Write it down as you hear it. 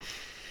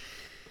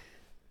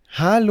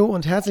Hallo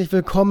und herzlich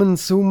willkommen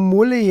zu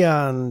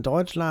Mulligan,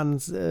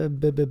 Deutschlands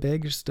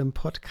belgischstem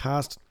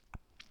Podcast.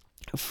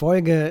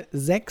 Folge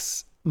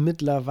 6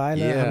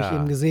 mittlerweile, habe ich eben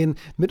Yeah. gesehen.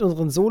 Mit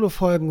unseren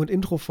Solo-Folgen und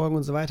Intro-Folgen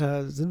und so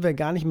weiter sind wir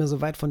gar nicht mehr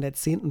so weit von der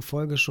 10.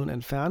 Folge schon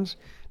entfernt.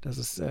 Das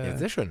ist Ja,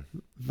 sehr schön.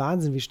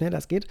 Wahnsinn, wie schnell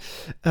das geht.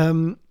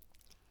 Ähm,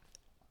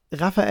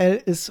 Raphael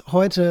ist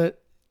heute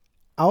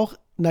auch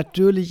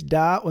natürlich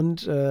da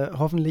und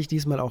hoffentlich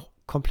diesmal auch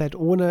komplett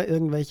ohne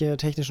irgendwelche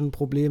technischen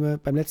Probleme.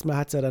 Beim letzten Mal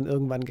hat es ja dann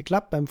irgendwann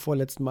geklappt, beim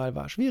vorletzten Mal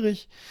war es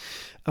schwierig.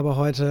 Aber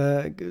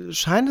heute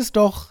scheint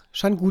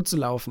gut zu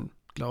laufen,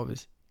 glaube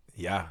ich.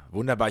 Ja,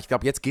 wunderbar. Ich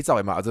glaube, jetzt geht's auch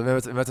immer. Also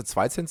wenn wir zu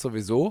zweit sind,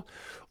 sowieso.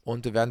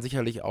 Und wir werden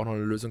sicherlich auch noch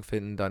eine Lösung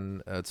finden,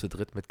 dann zu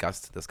dritt mit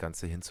Gast das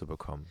Ganze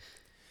hinzubekommen.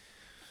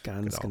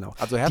 Ganz Genau.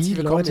 genau. Also Die herzlich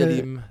willkommen, ihr Leute,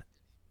 Lieben,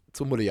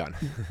 zu Mulian.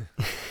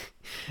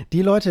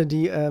 die Leute,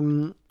 die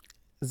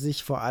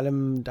sich vor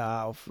allem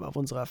da auf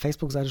unserer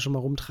Facebook-Seite schon mal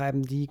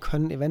rumtreiben, die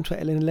können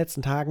eventuell in den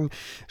letzten Tagen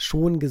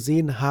schon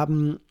gesehen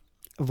haben,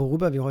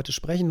 worüber wir heute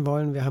sprechen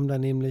wollen. Wir haben da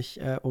nämlich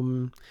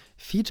um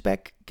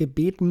Feedback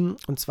gebeten.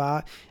 Und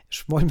zwar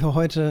wollen wir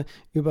heute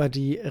über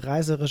die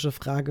reißerische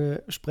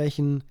Frage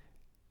sprechen,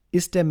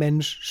 ist der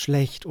Mensch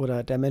schlecht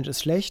oder der Mensch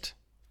ist schlecht?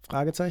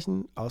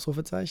 Fragezeichen,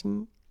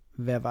 Ausrufezeichen,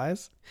 wer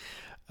weiß.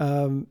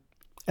 Ähm,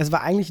 Es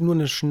war eigentlich nur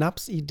eine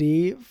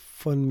Schnapsidee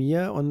von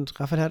mir und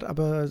Raphael hat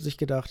aber sich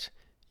gedacht,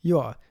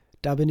 ja,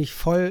 da bin ich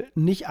voll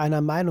nicht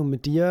einer Meinung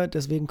mit dir,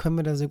 deswegen können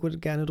wir da sehr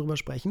gut gerne drüber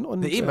sprechen. Nee,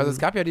 Und eben, also es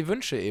gab ja die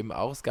Wünsche eben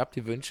auch. Es gab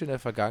die Wünsche in der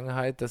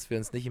Vergangenheit, dass wir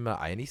uns nicht immer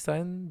einig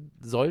sein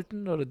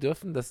sollten oder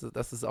dürfen, dass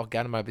es auch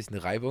gerne mal ein bisschen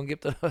Reibung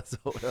gibt oder so,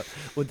 oder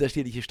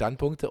unterschiedliche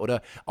Standpunkte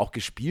oder auch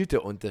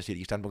gespielte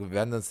unterschiedliche Standpunkte. Wir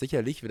werden uns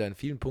sicherlich wieder in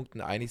vielen Punkten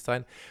einig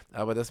sein,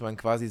 aber dass man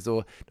quasi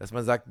so, dass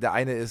man sagt, der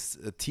eine ist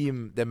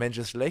Team, der Mensch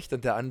ist schlecht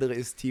und der andere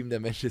ist Team, der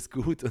Mensch ist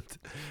gut und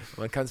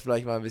man kann es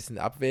vielleicht mal ein bisschen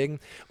abwägen.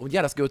 Und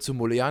ja, das gehört zu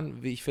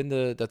Molian, wie ich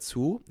finde, dazu,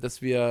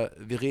 dass wir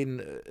reden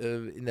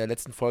in der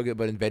letzten Folge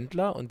über den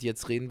Wendler und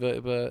jetzt reden wir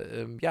über,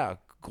 ja,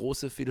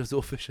 große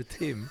philosophische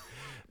Themen,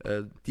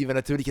 die wir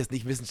natürlich jetzt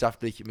nicht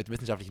wissenschaftlich, mit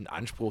wissenschaftlichem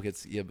Anspruch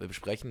jetzt hier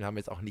besprechen. Wir haben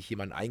jetzt auch nicht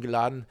jemanden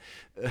eingeladen,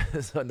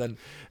 sondern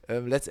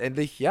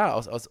letztendlich, ja,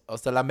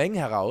 aus der Lameng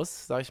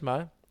heraus, sag ich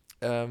mal,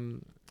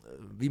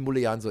 wie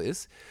Mulian so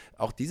ist,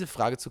 auch diese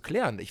Frage zu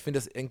klären. Ich finde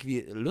es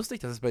irgendwie lustig,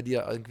 dass es bei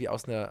dir irgendwie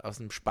aus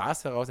einem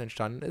Spaß heraus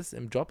entstanden ist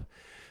im Job,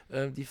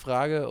 die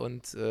Frage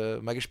und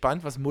mal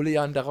gespannt, was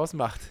Mulian daraus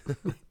macht.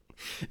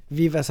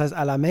 was heißt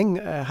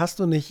Alameng? Hast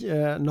du nicht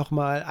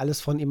nochmal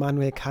alles von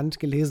Immanuel Kant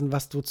gelesen,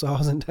 was du zu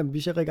Hause in deinem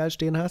Bücherregal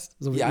stehen hast?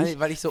 So wie Ja, ich.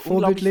 weil ich so unglaublich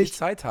viel Vorbildlich.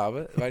 Zeit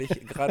habe, weil ich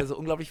gerade so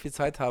unglaublich viel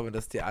Zeit habe und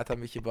das Theater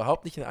mich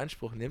überhaupt nicht in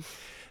Anspruch nimmt,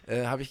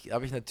 hab ich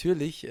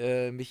natürlich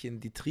mich in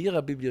die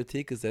Trierer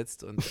Bibliothek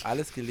gesetzt und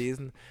alles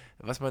gelesen,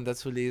 was man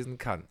dazu lesen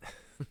kann.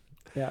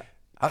 Ja.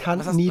 Was Kant,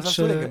 was hast du denn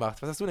Nietzsche. gemacht?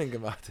 Was hast du denn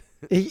gemacht?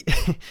 Ich,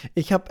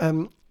 ich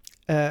habe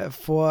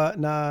vor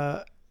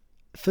einer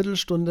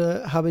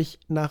Viertelstunde habe ich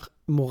nach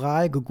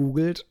Moral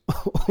gegoogelt,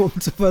 um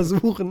zu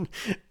versuchen,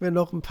 mir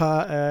noch ein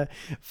paar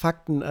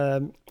Fakten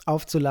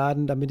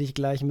aufzuladen, damit ich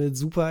gleich mit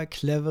super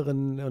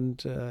cleveren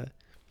und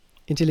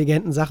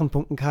intelligenten Sachen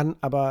punkten kann.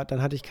 Aber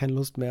dann hatte ich keine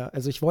Lust mehr.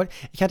 Also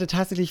ich hatte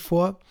tatsächlich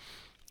vor,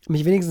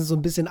 mich wenigstens so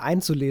ein bisschen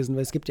einzulesen,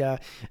 weil es gibt ja,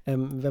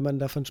 wenn man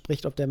davon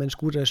spricht, ob der Mensch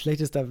gut oder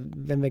schlecht ist, da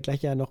werden wir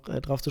gleich ja noch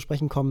drauf zu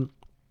sprechen kommen,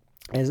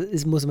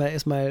 muss man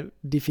erstmal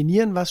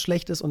definieren, was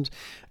schlecht ist und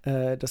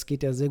das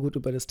geht ja sehr gut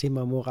über das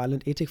Thema Moral-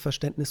 und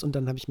Ethikverständnis und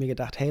dann habe ich mir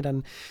gedacht, hey,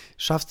 dann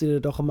schaffst du dir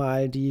doch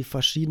mal die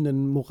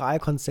verschiedenen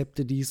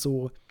Moralkonzepte, die es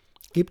so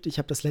gibt. Ich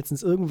habe das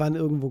letztens irgendwann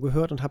irgendwo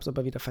gehört und habe es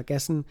aber wieder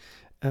vergessen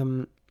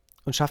und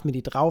schaff mir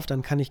die drauf,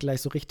 dann kann ich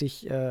gleich so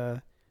richtig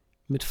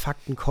mit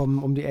Fakten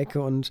kommen um die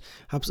Ecke und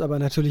habe es aber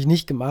natürlich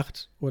nicht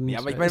gemacht Ja, und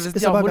aber ich meine, wir sind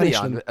ist ja auch aber gar nicht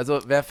schlimm. Mulian.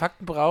 Also wer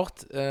Fakten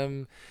braucht,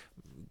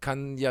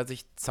 kann ja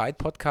sich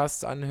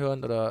Zeit-Podcasts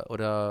anhören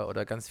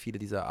oder ganz viele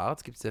dieser Art.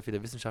 Es gibt sehr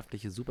viele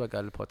wissenschaftliche,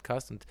 supergeile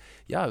Podcasts und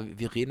ja,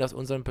 wir reden aus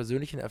unseren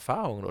persönlichen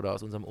Erfahrungen oder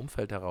aus unserem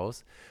Umfeld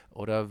heraus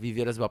oder wie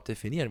wir das überhaupt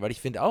definieren. Weil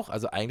ich finde auch,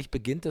 also eigentlich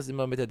beginnt das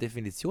immer mit der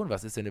Definition,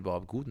 was ist denn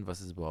überhaupt gut und was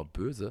ist überhaupt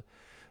böse.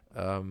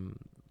 Ähm,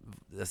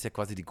 Das ist ja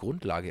quasi die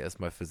Grundlage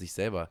erstmal für sich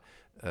selber.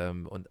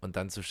 Und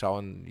dann zu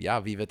schauen,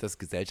 ja, wie wird das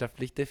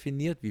gesellschaftlich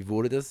definiert? Wie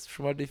wurde das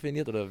schon mal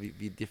definiert oder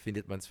wie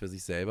definiert man es für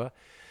sich selber?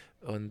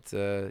 Und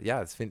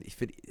ja, ist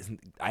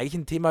eigentlich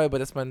ein Thema, über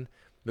das man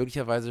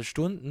möglicherweise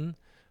Stunden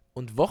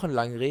und Wochen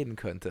lang reden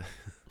könnte.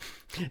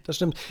 Das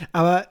stimmt.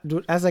 Aber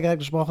du hast ja gerade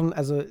gesprochen,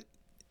 also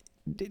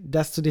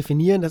das zu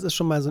definieren, das ist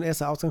schon mal so ein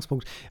erster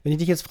Ausgangspunkt. Wenn ich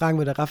dich jetzt fragen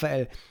würde,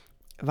 Raphael,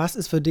 was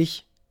ist für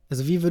dich,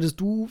 also wie würdest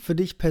du für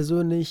dich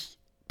persönlich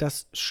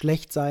das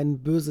Schlechtsein,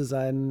 Böse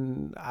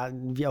sein,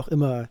 wie auch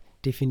immer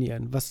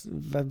definieren?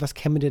 Was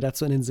käme dir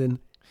dazu in den Sinn?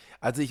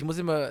 Also ich muss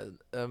immer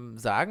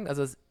sagen,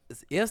 also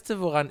das Erste,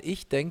 woran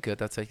ich denke,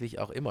 tatsächlich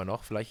auch immer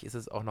noch, vielleicht ist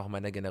es auch noch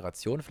meiner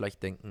Generation,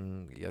 vielleicht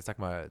denken, ja, ich sag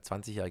mal,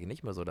 20-Jährige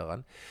nicht mehr so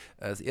daran.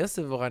 Das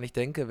Erste, woran ich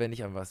denke, wenn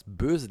ich an was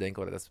Böse denke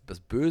oder das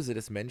Böse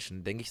des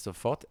Menschen, denke ich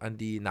sofort an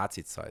die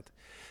Nazi-Zeit.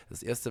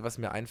 Das Erste, was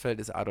mir einfällt,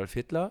 ist Adolf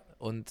Hitler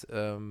und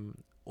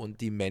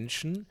die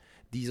Menschen,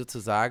 die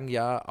sozusagen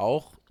ja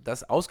auch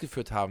das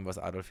ausgeführt haben, was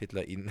Adolf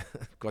Hitler ihnen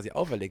quasi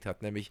auferlegt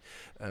hat, nämlich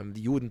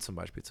die Juden zum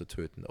Beispiel zu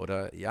töten.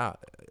 Oder ja,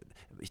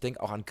 ich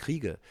denke auch an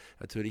Kriege,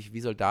 natürlich,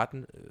 wie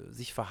Soldaten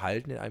sich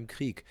verhalten in einem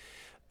Krieg.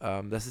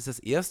 Das ist das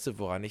Erste,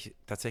 woran ich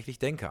tatsächlich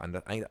denke,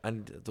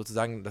 an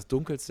sozusagen das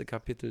dunkelste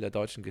Kapitel der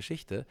deutschen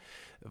Geschichte.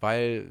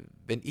 Weil,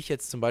 wenn ich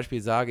jetzt zum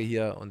Beispiel sage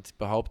hier und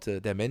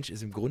behaupte, der Mensch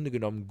ist im Grunde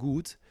genommen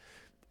gut,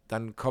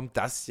 dann kommt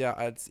das ja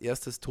als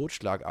erstes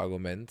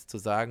Totschlagargument, zu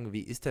sagen,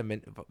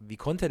 wie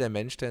konnte der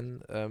Mensch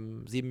denn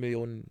 7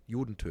 Millionen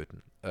Juden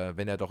töten,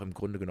 wenn er doch im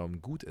Grunde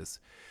genommen gut ist.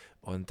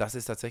 Und das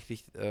ist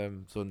tatsächlich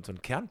so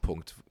ein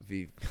Kernpunkt.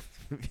 Wie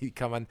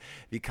kann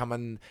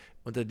man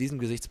unter diesem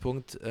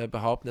Gesichtspunkt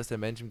behaupten, dass der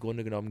Mensch im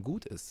Grunde genommen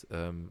gut ist?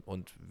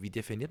 Und wie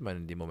definiert man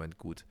in dem Moment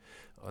gut?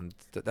 Und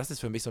das ist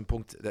für mich so ein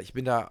Punkt. Ich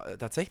bin da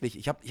tatsächlich,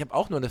 ich hab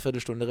auch nur eine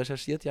Viertelstunde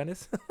recherchiert,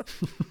 Janis.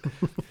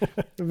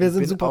 Wir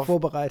sind super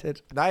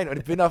vorbereitet. Nein, und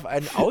ich bin auf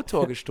einen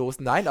Autor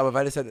gestoßen. Nein, aber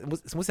weil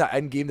es muss ja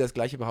einen geben, der das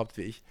gleiche behauptet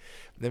wie ich.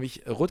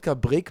 Nämlich Rutger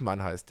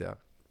Bregmann heißt der.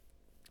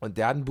 Und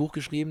der hat ein Buch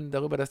geschrieben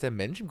darüber, dass der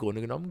Mensch im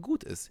Grunde genommen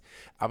gut ist.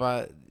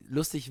 Aber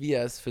lustig, wie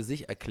er es für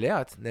sich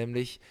erklärt,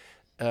 nämlich,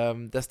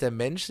 dass der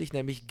Mensch sich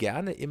nämlich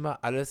gerne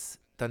immer alles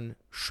dann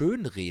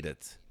schön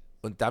redet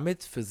und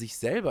damit für sich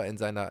selber in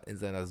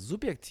seiner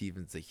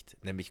subjektiven Sicht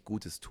nämlich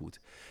Gutes tut.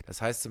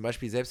 Das heißt zum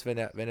Beispiel, selbst wenn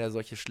er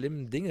solche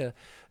schlimmen Dinge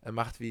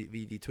macht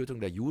wie die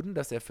Tötung der Juden,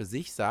 dass er für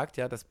sich sagt,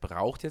 ja, das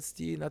braucht jetzt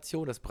die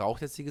Nation, das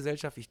braucht jetzt die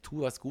Gesellschaft, ich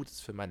tue was Gutes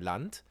für mein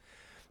Land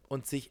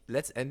und sich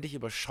letztendlich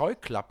über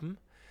Scheuklappen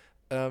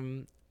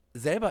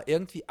selber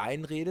irgendwie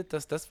einredet,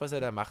 dass das, was er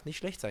da macht, nicht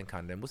schlecht sein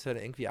kann. Der muss ja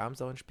dann irgendwie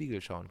abends auch in den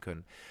Spiegel schauen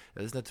können.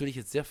 Das ist natürlich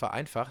jetzt sehr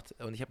vereinfacht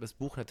und ich habe das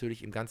Buch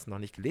natürlich im Ganzen noch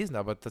nicht gelesen,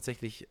 aber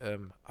tatsächlich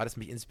hat es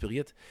mich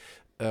inspiriert,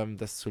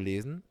 das zu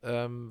lesen,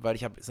 weil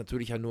ich habe jetzt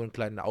natürlich ja nur einen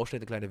kleinen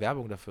Ausschnitt, eine kleine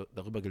Werbung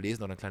darüber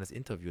gelesen oder ein kleines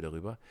Interview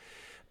darüber.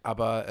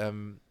 Aber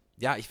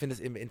ja, ich finde es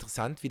eben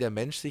interessant, wie der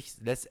Mensch sich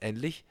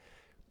letztendlich,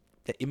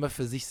 der immer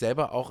für sich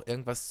selber auch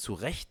irgendwas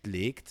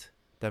zurechtlegt,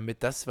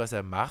 damit das, was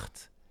er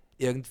macht,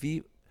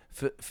 irgendwie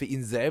für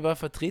ihn selber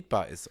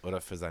vertretbar ist oder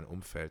für sein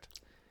Umfeld.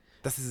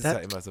 Das ist es ja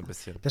immer so ein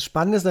bisschen. Das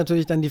Spannende ist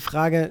natürlich dann die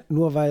Frage,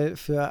 nur weil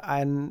für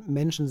einen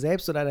Menschen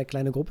selbst oder eine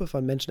kleine Gruppe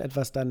von Menschen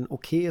etwas dann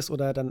okay ist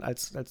oder dann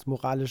als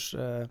moralisch,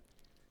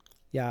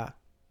 ja,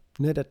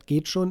 ne, das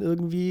geht schon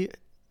irgendwie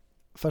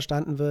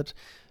verstanden wird,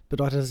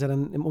 bedeutet das ja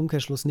dann im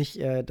Umkehrschluss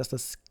nicht, dass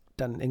das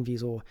dann irgendwie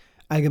so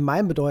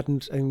allgemein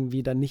bedeutend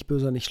irgendwie dann nicht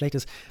böse oder nicht schlecht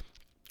ist.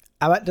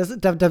 Aber da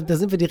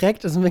sind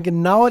wir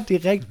genau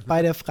direkt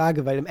bei der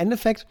Frage, weil im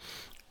Endeffekt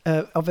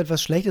ob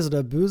etwas Schlechtes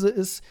oder böse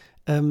ist,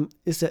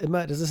 ist ja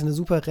immer, das ist eine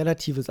super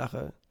relative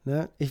Sache.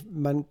 Ne?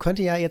 Man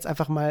könnte ja jetzt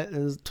einfach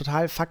mal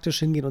total faktisch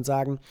hingehen und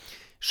sagen,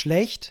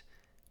 schlecht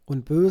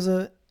und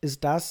böse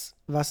ist das,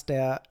 was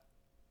der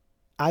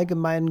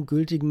allgemein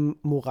gültigen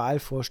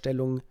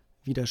Moralvorstellung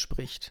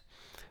widerspricht.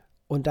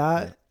 Und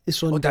da ist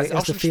schon und der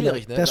erste Fehler.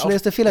 Ne? Da ist schon der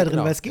erste Fehler drin,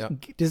 genau, weil es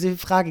gibt diese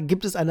Frage,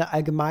 gibt es eine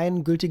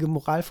allgemein gültige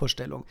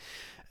Moralvorstellung?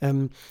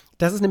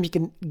 Das ist nämlich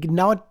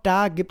genau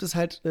da gibt es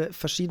halt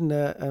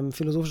verschiedene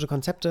philosophische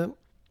Konzepte,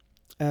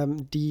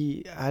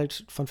 die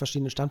halt von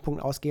verschiedenen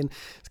Standpunkten ausgehen.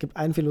 Es gibt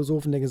einen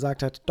Philosophen, der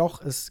gesagt hat,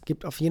 doch, es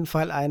gibt auf jeden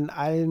Fall ein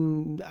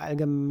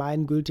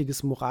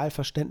allgemeingültiges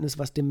Moralverständnis,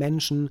 was dem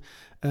Menschen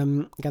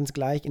ganz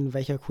gleich, in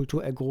welcher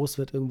Kultur er groß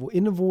wird, irgendwo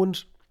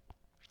innewohnt.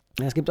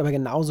 Es gibt aber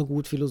genauso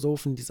gut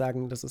Philosophen, die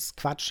sagen, das ist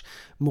Quatsch,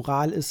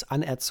 Moral ist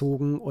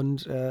anerzogen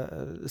und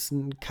ist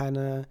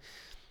keine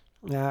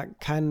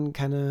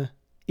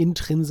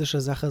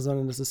intrinsische Sache,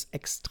 sondern das ist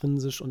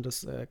extrinsisch und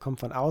das kommt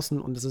von außen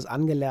und es ist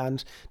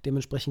angelernt.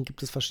 Dementsprechend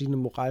gibt es verschiedene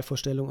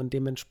Moralvorstellungen und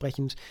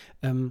dementsprechend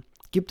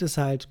gibt es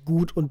halt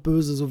Gut und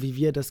Böse, so wie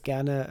wir das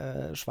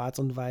gerne schwarz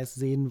und weiß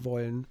sehen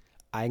wollen,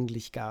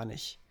 eigentlich gar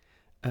nicht.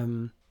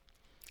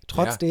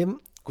 Trotzdem. Ja.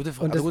 Gute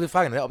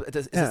Frage. Ne?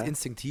 Ist es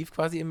instinktiv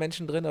quasi im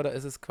Menschen drin oder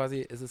ist es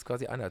quasi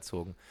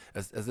anerzogen?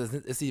 Es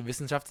ist die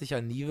Wissenschaft sich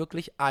ja nie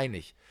wirklich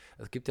einig.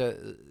 Es gibt ja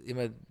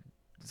immer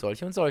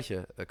solche und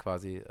solche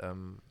quasi.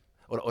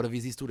 Oder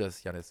wie siehst du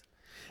das, Janis?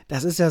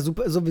 Das ist ja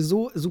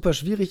sowieso super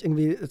schwierig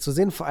irgendwie zu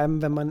sehen, vor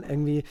allem wenn man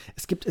irgendwie,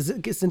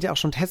 es sind ja auch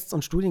schon Tests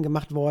und Studien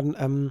gemacht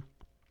worden,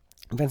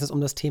 wenn es jetzt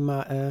um das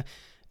Thema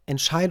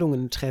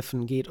Entscheidungen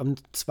treffen geht,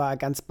 und zwar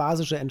ganz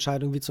basische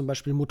Entscheidungen, wie zum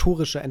Beispiel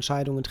motorische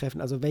Entscheidungen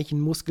treffen, also welchen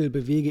Muskel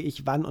bewege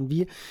ich wann und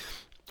wie.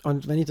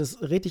 Und wenn ich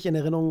das richtig in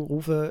Erinnerung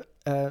rufe,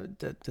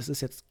 das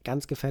ist jetzt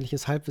ganz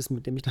gefährliches Halbwissen,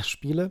 mit dem ich das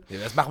spiele. Ja,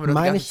 das machen wir doch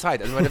die ganze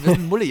Zeit. Also wir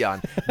sind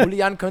Mulligan.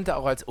 Mulligan könnte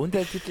auch als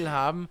Untertitel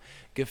haben,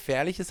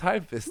 gefährliches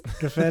Halbwissen.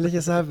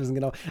 Gefährliches Halbwissen,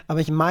 genau. Aber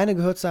ich meine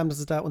gehört zu haben, dass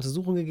es da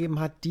Untersuchungen gegeben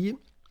hat, die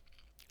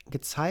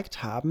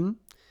gezeigt haben,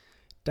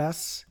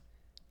 dass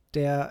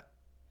der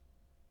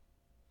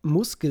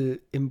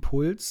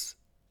Muskelimpuls,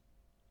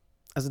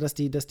 also dass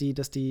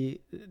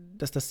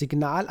das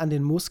Signal an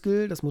den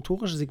Muskel, das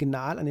motorische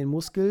Signal an den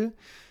Muskel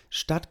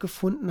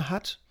stattgefunden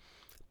hat,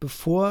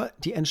 bevor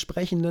die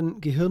entsprechenden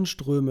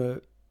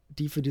Gehirnströme,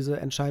 die für diese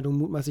Entscheidung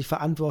mutmaßlich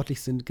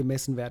verantwortlich sind,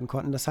 gemessen werden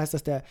konnten. Das heißt,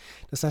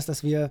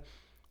 dass wir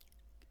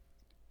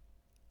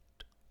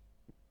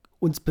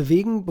uns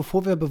bewegen,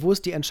 bevor wir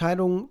bewusst die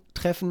Entscheidung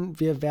treffen,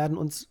 wir werden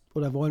uns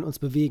oder wollen uns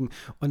bewegen.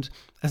 Und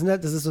das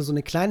ist so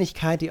eine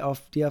Kleinigkeit, die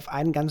auf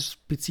ein ganz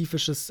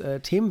spezifisches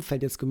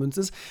Themenfeld jetzt gemünzt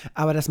ist.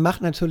 Aber das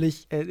macht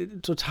natürlich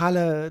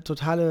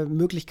totale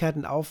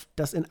Möglichkeiten auf,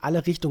 das in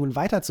alle Richtungen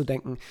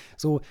weiterzudenken.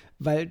 So,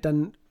 weil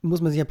dann muss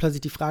man sich ja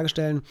plötzlich die Frage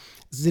stellen,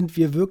 sind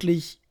wir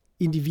wirklich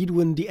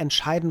Individuen, die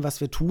entscheiden,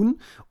 was wir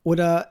tun?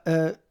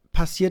 Oder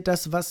passiert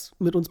das, was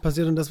mit uns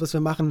passiert und das, was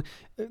wir machen,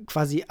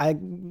 quasi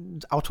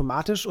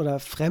automatisch oder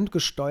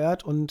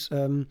fremdgesteuert und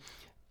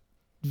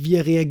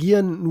wir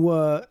reagieren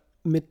nur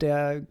mit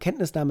der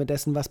Kenntnisnahme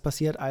dessen, was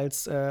passiert,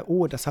 als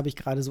das habe ich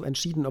gerade so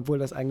entschieden, obwohl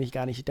das eigentlich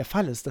gar nicht der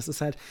Fall ist. Das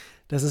ist halt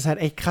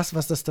echt krass,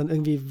 was das dann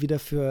irgendwie wieder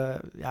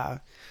für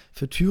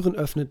Türen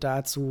öffnet,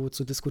 da zu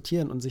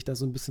diskutieren und sich da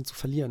so ein bisschen zu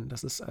verlieren.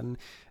 Das ist ein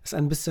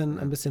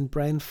bisschen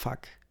Brainfuck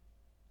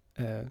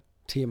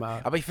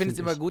Thema. Aber ich finde es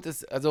immer gut,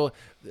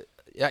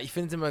 ich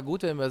finde es immer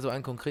gut, wenn wir so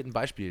an konkreten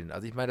Beispielen,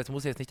 also ich meine, das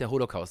muss jetzt nicht der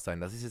Holocaust sein,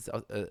 das ist jetzt,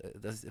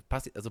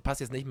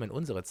 passt jetzt nicht mehr in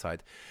unsere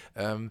Zeit.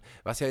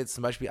 Was ja jetzt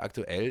zum Beispiel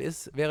aktuell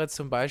ist, wäre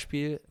zum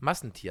Beispiel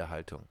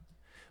Massentierhaltung.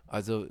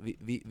 Also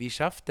wie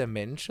schafft der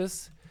Mensch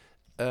es,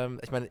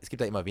 ich meine, es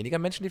gibt ja immer weniger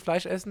Menschen, die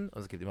Fleisch essen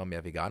und es gibt immer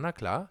mehr Veganer,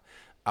 klar,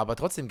 aber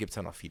trotzdem gibt es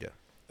ja noch viele,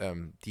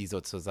 die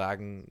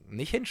sozusagen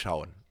nicht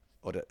hinschauen.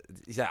 Oder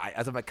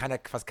man kann ja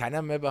fast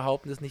keiner mehr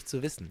behaupten, das nicht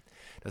zu wissen.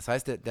 Das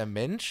heißt, der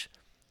Mensch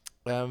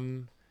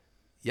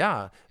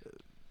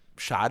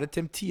schadet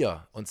dem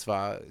Tier und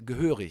zwar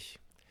gehörig.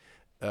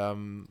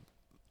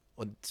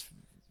 Und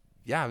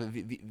ja,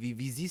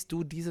 wie siehst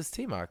du dieses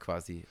Thema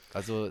quasi?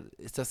 Also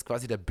ist das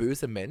quasi der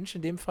böse Mensch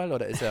in dem Fall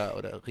oder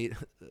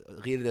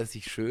redet er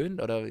sich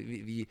schön oder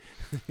wie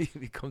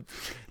kommt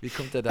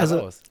er da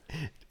raus?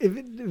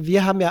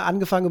 Wir haben ja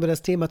angefangen, über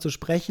das Thema zu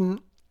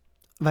sprechen,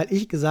 weil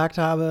ich gesagt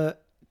habe,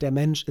 der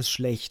Mensch ist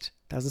schlecht.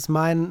 Das ist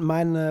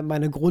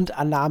meine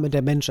Grundannahme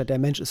der Menschheit. Der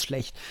Mensch ist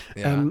schlecht.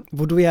 Ja.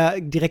 Wo du ja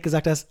direkt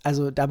gesagt hast,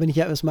 also da bin ich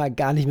ja erstmal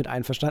gar nicht mit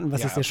einverstanden,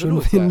 was ich sehr schön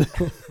absolut,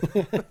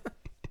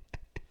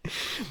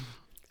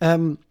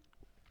 finde.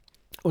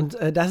 Und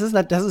das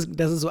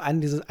ist so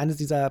eines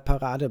dieser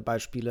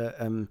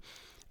Paradebeispiele,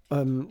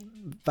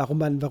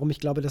 warum ich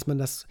glaube, dass man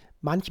das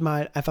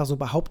manchmal einfach so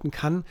behaupten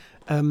kann,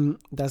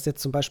 dass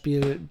jetzt zum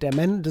Beispiel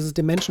dass es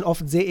dem Menschen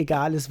oft sehr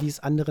egal ist, wie es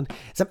anderen.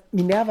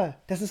 Minerva,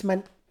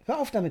 hör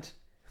auf damit.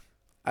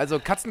 Also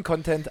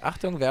Katzencontent,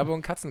 Achtung,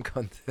 Werbung,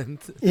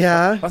 Katzencontent.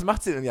 Ja. Was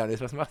macht sie denn,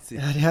 Janis? Was macht sie?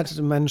 Ja, die hat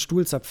meinen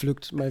Stuhl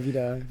zerpflückt mal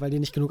wieder, weil die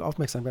nicht genug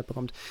Aufmerksamkeit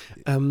bekommt.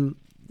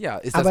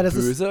 Ist das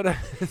böse oder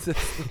ist das...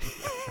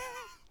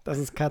 Das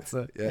ist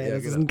Katze. Ja, das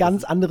genau. ist ein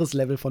ganz anderes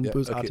Level von Ja,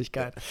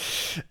 Bösartigkeit.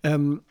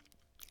 Okay.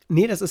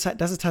 Nee, das ist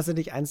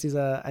tatsächlich eins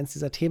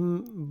dieser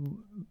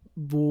Themen,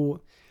 woran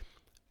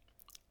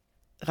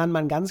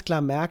man ganz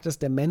klar merkt, dass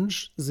der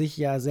Mensch sich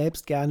ja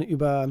selbst gerne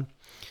über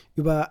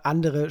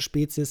andere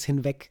Spezies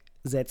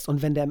hinwegsetzt.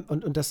 Und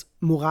und das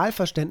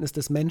Moralverständnis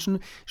des Menschen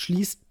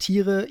schließt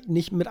Tiere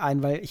nicht mit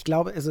ein, weil ich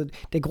glaube, also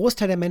der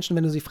Großteil der Menschen,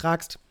 wenn du sie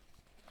fragst,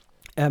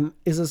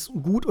 ist es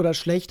gut oder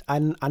schlecht,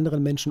 einen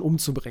anderen Menschen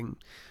umzubringen?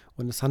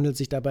 Und es handelt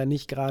sich dabei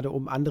nicht gerade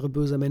um andere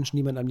böse Menschen,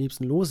 die man am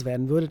liebsten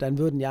loswerden würde. Dann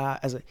würden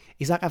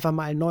ich sag einfach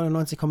mal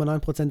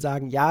 99,9%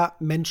 sagen, ja,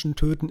 Menschen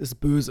töten ist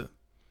böse.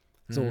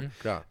 So.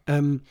 Klar.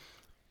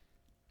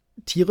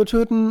 Tiere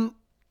töten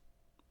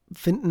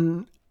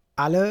finden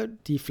alle,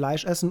 die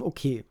Fleisch essen,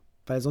 okay.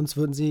 Weil sonst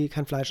würden sie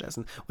kein Fleisch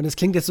essen. Und es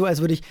klingt jetzt so, als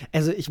würde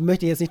ich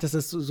möchte jetzt nicht, dass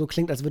das so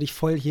klingt, als würde ich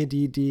voll hier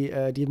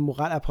die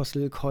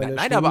Moralapostelkeule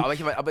Nein, aber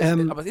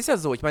es ist ja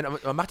so. Ich meine,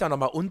 man macht ja auch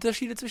nochmal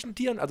Unterschiede zwischen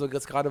Tieren. Also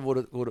jetzt gerade,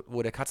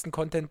 wo der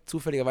Katzen-Content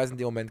zufälligerweise in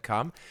dem Moment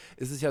kam,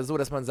 ist es ja so,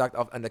 dass man sagt,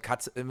 auf eine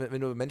Katze, wenn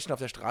du Menschen auf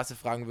der Straße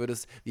fragen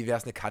würdest, wie wäre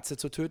es, eine Katze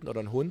zu töten oder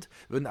einen Hund,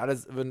 würden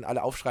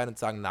alle aufschreien und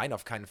sagen, nein,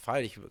 auf keinen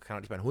Fall. Ich kann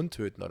auch nicht meinen Hund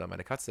töten oder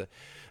meine Katze.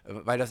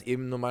 Weil das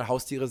eben nun mal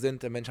Haustiere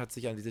sind. Der Mensch hat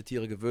sich an diese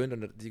Tiere gewöhnt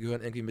und die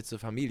gehören irgendwie mit zur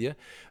Familie.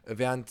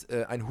 Während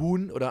ein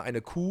Huhn oder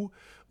eine Kuh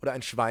oder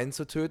ein Schwein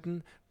zu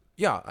töten,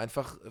 ja,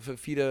 einfach für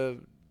viele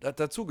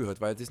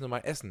dazugehört, weil sie es nun mal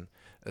essen.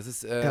 Es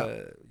ist,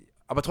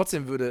 aber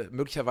trotzdem würde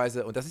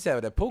möglicherweise, und das ist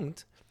ja der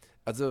Punkt,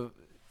 also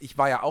ich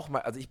war ja auch mal,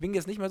 also ich bin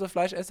jetzt nicht mehr so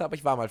Fleischesser, aber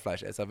ich war mal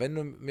Fleischesser. Wenn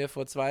du mir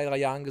vor 2, 3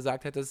 Jahren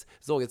gesagt hättest,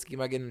 so, jetzt geh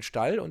mal in den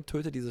Stall und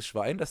töte dieses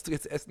Schwein, das du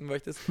jetzt essen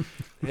möchtest,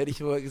 hätte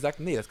ich wohl gesagt,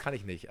 nee, das kann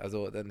ich nicht.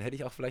 Also dann hätte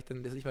ich auch vielleicht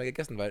dann das nicht mal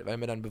gegessen, weil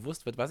mir dann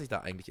bewusst wird, was ich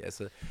da eigentlich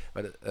esse.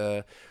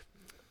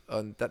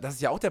 Und das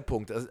ist ja auch der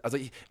Punkt. Also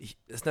es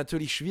ist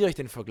natürlich schwierig,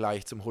 den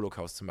Vergleich zum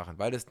Holocaust zu machen,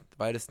 weil das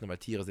nun mal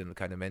Tiere sind und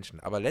keine Menschen.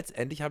 Aber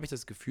letztendlich habe ich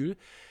das Gefühl,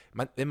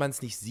 wenn man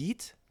es nicht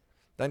sieht,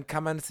 dann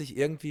kann man es sich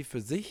irgendwie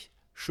für sich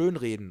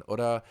schönreden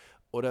oder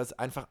es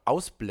einfach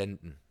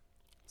ausblenden.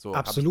 So,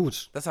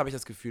 Absolut. Das habe ich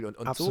das Gefühl. Und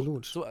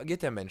Absolut. So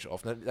agiert der Mensch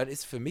oft. Dann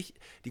ist für mich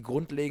die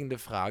grundlegende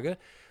Frage,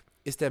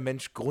 ist der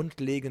Mensch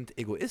grundlegend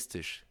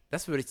egoistisch?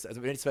 Das würde ich,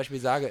 also wenn ich zum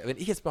Beispiel sage, wenn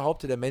ich jetzt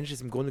behaupte, der Mensch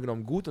ist im Grunde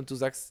genommen gut und du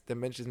sagst, der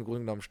Mensch ist im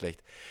Grunde genommen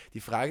schlecht. Die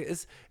Frage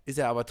ist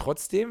er aber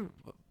trotzdem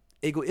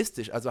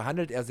egoistisch? Also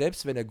handelt er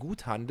selbst, wenn er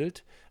gut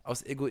handelt,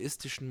 aus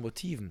egoistischen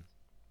Motiven?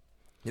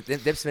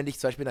 Selbst wenn ich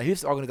zum Beispiel einer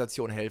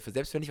Hilfsorganisation helfe,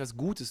 selbst wenn ich was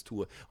Gutes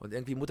tue und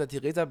irgendwie Mutter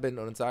Teresa bin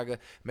und sage,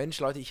 Mensch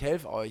Leute, ich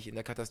helfe euch in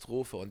der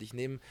Katastrophe und ich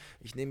nehm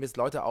jetzt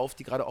Leute auf,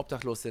 die gerade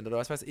obdachlos sind oder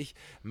was weiß ich,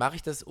 mache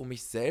ich das, um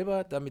mich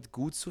selber damit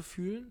gut zu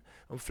fühlen,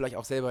 um vielleicht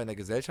auch selber in der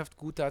Gesellschaft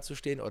gut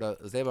dazustehen oder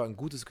selber ein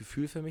gutes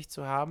Gefühl für mich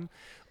zu haben,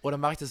 oder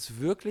mache ich das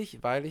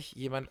wirklich, weil ich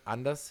jemand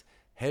anders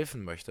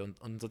helfen möchte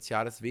und ein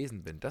soziales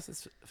Wesen bin? Das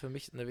ist für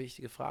mich eine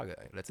wichtige Frage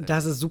Das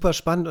letztendlich. ist super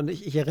spannend und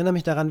ich erinnere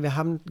mich daran, wir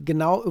haben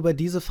genau über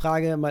diese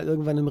Frage mal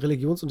irgendwann im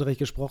Religionsunterricht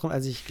gesprochen,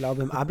 als ich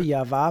glaube im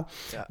Abi-Jahr war,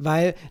 Ja,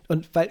 weil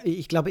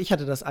ich glaube, ich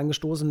hatte das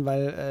angestoßen,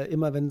 weil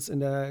immer wenn es in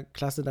der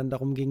Klasse dann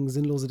darum ging,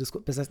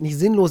 das heißt nicht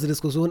sinnlose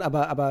Diskussionen,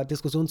 aber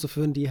Diskussionen zu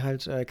führen, die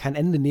halt kein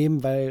Ende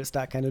nehmen, weil es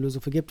da keine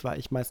Lösung für gibt, war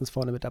ich meistens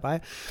vorne mit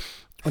dabei.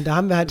 Und da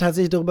haben wir halt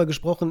tatsächlich darüber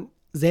gesprochen,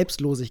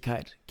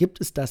 Selbstlosigkeit. Gibt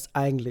es das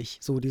eigentlich,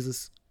 so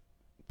dieses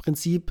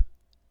Prinzip,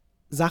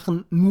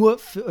 Sachen nur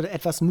für oder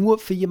etwas nur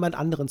für jemand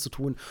anderen zu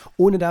tun,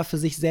 ohne da für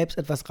sich selbst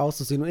etwas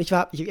rauszusehen. Und ich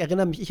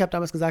erinnere mich, ich habe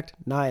damals gesagt,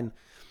 nein,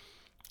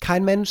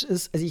 kein Mensch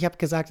ist, also ich habe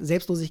gesagt,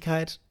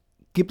 Selbstlosigkeit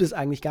gibt es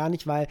eigentlich gar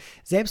nicht, weil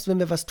selbst wenn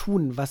wir was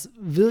tun, was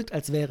wirkt,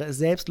 als wäre es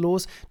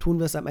selbstlos, tun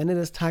wir es am Ende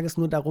des Tages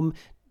nur darum,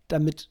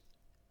 damit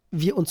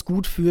wir uns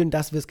gut fühlen,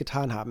 dass wir es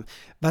getan haben.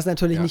 Was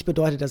natürlich ja. nicht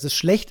bedeutet, dass es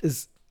schlecht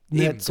ist,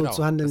 ne, Eben, so genau,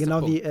 zu handeln, das ist der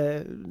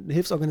genau wie Punkt.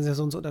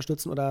 Hilfsorganisationen zu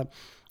unterstützen oder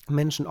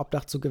Menschen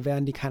Obdach zu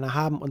gewähren, die keiner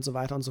haben und so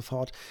weiter und so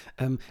fort.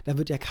 Da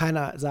wird ja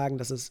keiner sagen,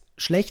 dass es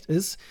schlecht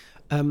ist.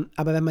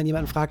 Aber wenn man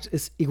jemanden fragt,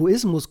 ist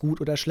Egoismus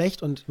gut oder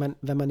schlecht? Und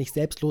wenn man nicht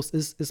selbstlos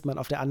ist, ist man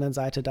auf der anderen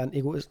Seite dann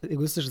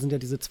egoistisch. Das sind ja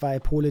diese zwei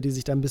Pole, die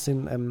sich da ein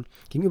bisschen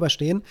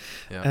gegenüberstehen.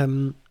 Ja.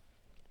 Ähm,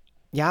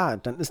 ja,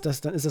 dann ist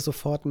das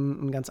sofort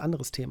ein ganz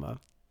anderes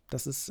Thema.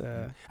 Das ist,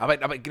 Aber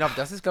genau,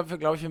 das ist,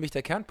 glaube ich, für mich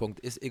der Kernpunkt.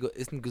 Ist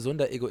ein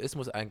gesunder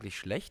Egoismus eigentlich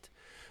schlecht?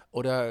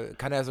 Oder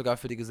kann er sogar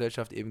für die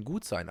Gesellschaft eben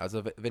gut sein?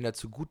 Also wenn er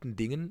zu guten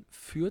Dingen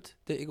führt,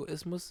 der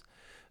Egoismus,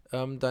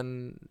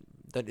 dann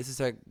ist es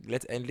ja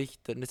letztendlich,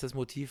 dann ist das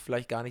Motiv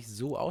vielleicht gar nicht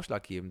so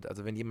ausschlaggebend.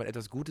 Also wenn jemand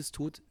etwas Gutes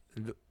tut,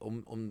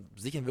 um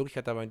sich in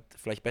Wirklichkeit dabei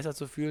vielleicht besser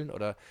zu fühlen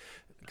oder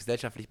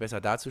gesellschaftlich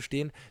besser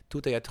dazustehen,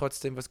 tut er ja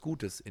trotzdem was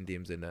Gutes in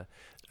dem Sinne.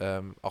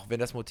 Auch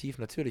wenn das Motiv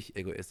natürlich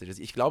egoistisch ist.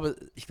 Ich glaube,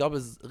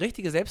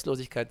 richtige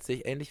Selbstlosigkeit sehe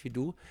ich ähnlich wie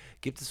du,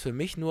 gibt es für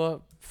mich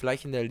nur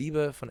vielleicht in der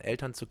Liebe von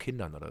Eltern zu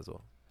Kindern oder so.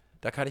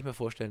 Da kann ich mir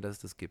vorstellen, dass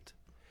es das gibt.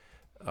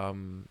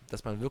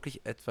 Dass man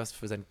wirklich etwas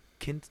für sein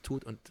Kind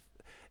tut und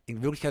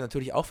in Wirklichkeit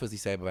natürlich auch für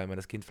sich selber, weil man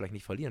das Kind vielleicht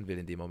nicht verlieren will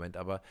in dem Moment.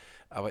 Aber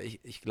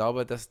ich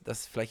glaube, dass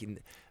das vielleicht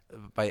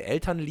bei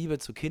Elternliebe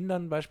zu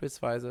Kindern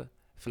beispielsweise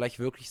vielleicht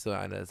wirklich so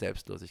eine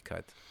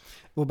Selbstlosigkeit.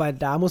 wobei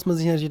da muss man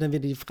sich natürlich dann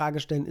wieder die Frage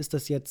stellen, ist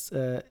das jetzt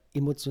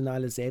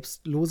emotionale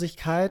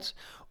Selbstlosigkeit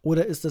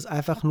oder ist das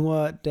einfach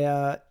nur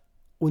der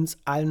uns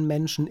allen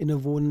Menschen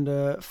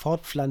innewohnende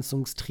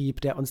Fortpflanzungstrieb,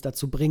 der uns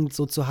dazu bringt,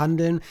 so zu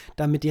handeln,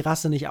 damit die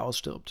Rasse nicht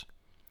ausstirbt?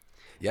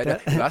 Ja, Da,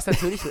 du hast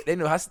natürlich, nee,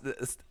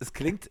 es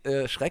klingt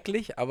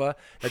schrecklich, aber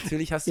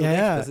natürlich hast du ja,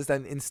 recht, ja, das ist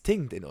ein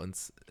Instinkt in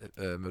uns,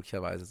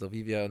 möglicherweise. So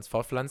wie wir uns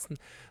fortpflanzen,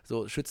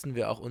 so schützen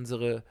wir auch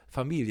unsere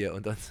Familie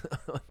und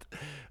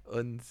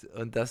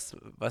das,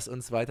 was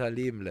uns weiter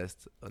leben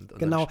lässt. Und unseren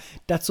genau.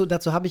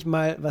 Dazu habe ich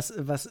mal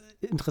was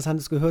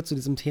Interessantes gehört zu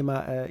diesem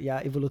Thema,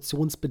 ja,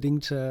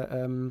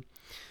 evolutionsbedingte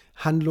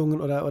Handlungen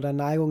oder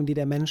Neigungen, die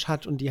der Mensch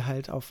hat und die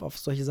halt auf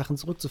solche Sachen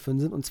zurückzuführen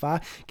sind. Und zwar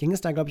ging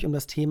es da, glaube ich, um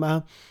das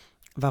Thema,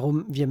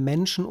 warum wir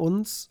Menschen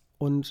uns,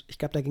 und ich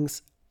glaube,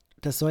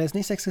 das soll jetzt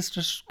nicht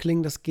sexistisch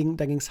klingen, da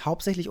ging es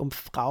hauptsächlich um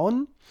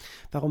Frauen,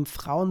 warum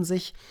Frauen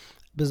sich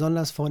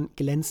besonders von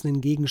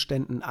glänzenden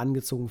Gegenständen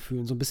angezogen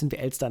fühlen, so ein bisschen wie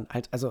Elstern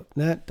halt, also,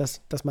 ne,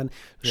 dass man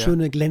Ja.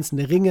 schöne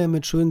glänzende Ringe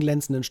mit schön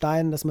glänzenden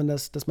Steinen, dass man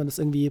das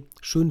irgendwie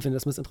schön findet,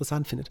 dass man es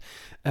interessant findet.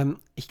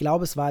 Ich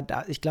glaube,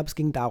 es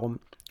ging darum.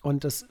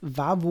 Und es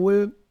war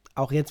wohl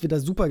auch jetzt wieder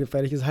super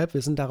gefährliches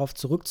Halbwissen darauf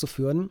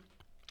zurückzuführen,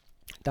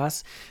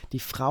 dass die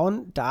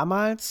Frauen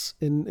damals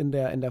in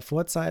der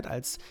Vorzeit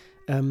als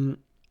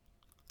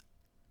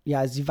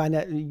ja, sie waren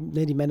ja,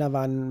 ne, die Männer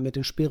waren mit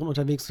den Speeren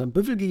unterwegs und haben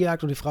Büffel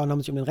gejagt und die Frauen haben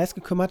sich um den Rest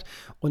gekümmert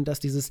und dass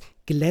dieses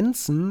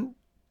Glänzen,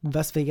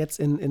 was wir jetzt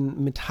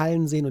in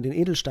Metallen sehen und in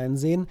Edelsteinen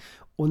sehen,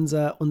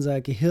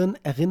 unser Gehirn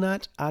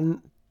erinnert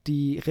an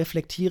die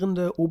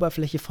reflektierende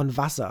Oberfläche von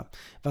Wasser,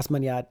 was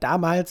man ja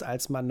damals,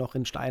 als man noch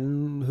in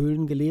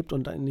Steinhöhlen gelebt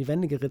und in die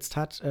Wände geritzt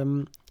hat,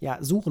 ja,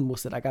 suchen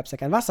musste. Da gab es ja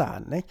kein Wasser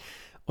an, ne?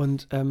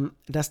 Und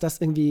dass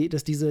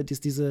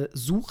diese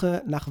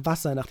Suche nach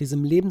Wasser, nach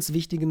diesem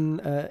lebenswichtigen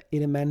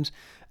Element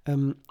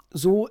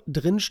so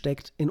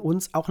drinsteckt in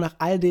uns, auch nach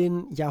all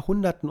den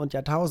Jahrhunderten und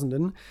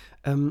Jahrtausenden,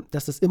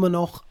 dass das immer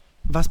noch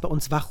was bei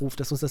uns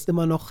wachruft, dass uns das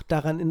immer noch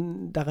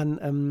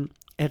daran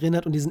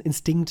erinnert und diesen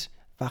Instinkt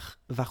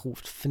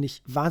wachruft. Finde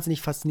ich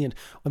wahnsinnig faszinierend.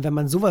 Und wenn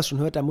man sowas schon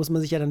hört, dann muss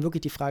man sich ja dann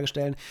wirklich die Frage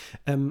stellen,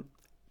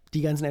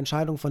 die ganzen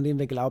Entscheidungen, von denen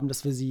wir glauben,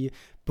 dass wir sie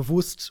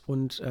bewusst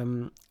und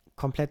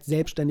komplett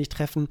selbstständig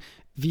treffen,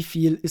 wie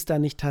viel ist da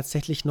nicht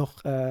tatsächlich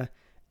noch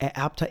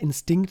ererbter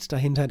Instinkt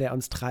dahinter, der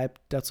uns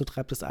dazu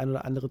treibt, das eine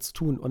oder andere zu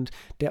tun und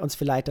der uns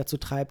vielleicht dazu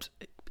treibt,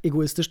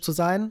 egoistisch zu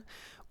sein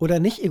oder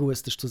nicht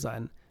egoistisch zu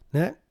sein.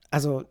 Ne?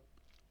 Also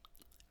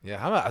Ja,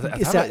 Hammer. Also,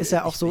 ist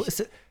ja auch so.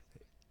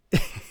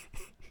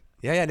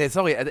 Ja, nee,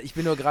 sorry. Also ich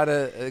bin nur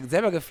gerade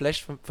selber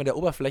geflasht von der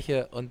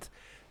Oberfläche und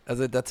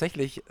also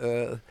tatsächlich,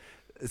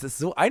 es ist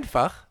so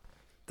einfach,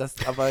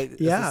 aber es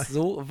Ja, ist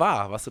so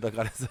wahr, was du da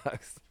gerade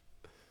sagst.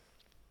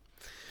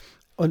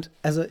 und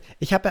also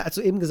ich habe ja, als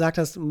du eben gesagt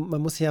hast,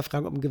 man muss sich ja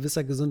fragen, ob ein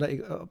gewisser gesunder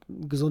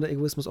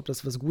Egoismus, ob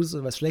das was Gutes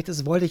oder was Schlechtes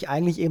ist, wollte ich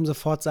eigentlich eben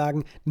sofort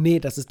sagen, nee,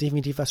 das ist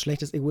definitiv was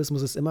Schlechtes.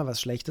 Egoismus ist immer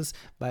was Schlechtes,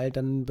 weil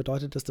dann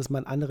bedeutet das, dass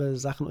man andere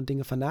Sachen und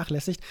Dinge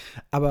vernachlässigt.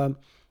 Aber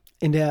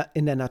in der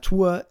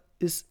Natur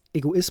ist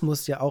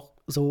Egoismus ja auch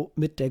so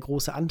mit der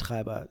große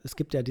Antreiber. Es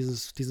gibt ja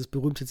dieses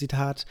berühmte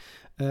Zitat,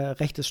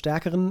 Recht des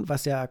Stärkeren,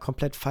 was ja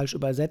komplett falsch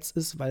übersetzt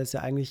ist, weil es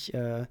ja eigentlich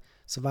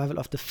Survival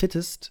of the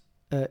Fittest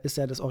ist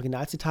ja das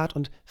Originalzitat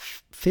und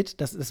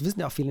fit, das wissen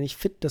ja auch viele nicht,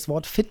 das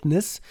Wort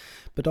Fitness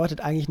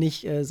bedeutet eigentlich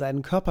nicht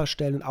seinen Körper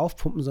stellen und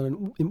aufpumpen,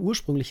 sondern im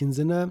ursprünglichen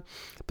Sinne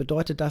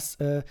bedeutet das,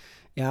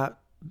 ja,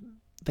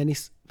 wenn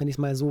ich es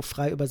mal so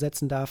frei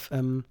übersetzen darf,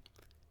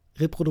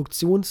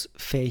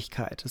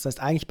 Reproduktionsfähigkeit. Das heißt,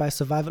 eigentlich bei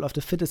Survival of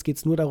the Fittest geht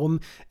es nur darum,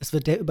 es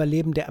wird der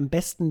überleben, der am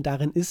besten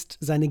darin ist,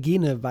 seine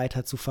Gene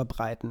weiter zu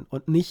verbreiten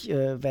und nicht,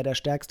 wer der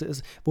Stärkste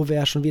ist, wo wir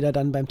ja schon wieder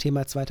dann beim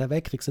Thema Zweiter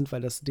Weltkrieg sind,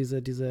 weil das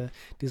dieser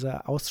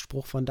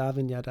Ausspruch von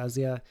Darwin ja da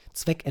sehr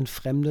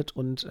zweckentfremdet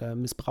und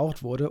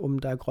missbraucht wurde, um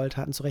da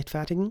Gräueltaten zu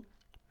rechtfertigen.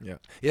 Ja,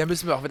 da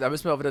müssen wir auch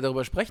wieder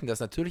darüber sprechen, dass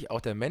natürlich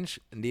auch der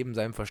Mensch neben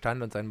seinem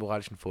Verstand und seinen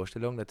moralischen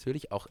Vorstellungen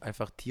natürlich auch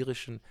einfach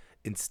tierischen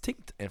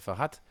Instinkt einfach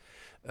hat.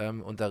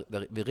 Und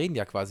wir reden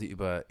ja quasi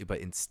über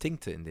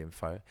Instinkte in dem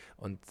Fall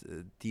und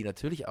die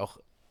natürlich auch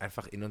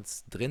einfach in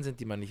uns drin sind,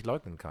 die man nicht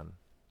leugnen kann.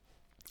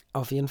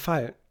 Auf jeden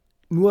Fall.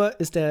 Nur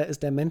ist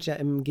der Mensch ja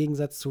im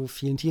Gegensatz zu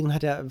vielen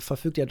Tieren,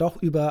 verfügt ja doch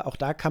über, auch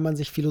da kann man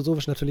sich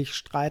philosophisch natürlich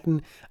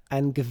streiten,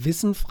 einen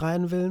gewissen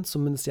freien Willen,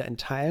 zumindest ja in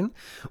Teilen.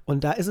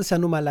 Und da ist es ja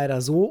nun mal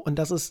leider so, und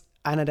das ist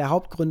einer der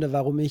Hauptgründe,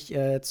 warum ich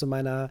zu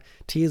meiner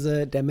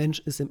These, der Mensch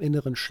ist im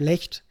Inneren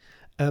schlecht,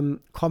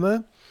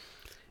 komme.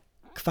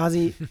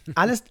 Quasi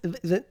alles,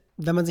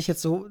 wenn man sich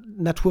jetzt so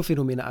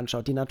Naturphänomene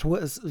anschaut, die Natur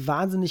ist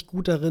wahnsinnig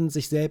gut darin,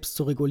 sich selbst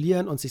zu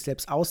regulieren und sich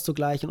selbst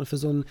auszugleichen und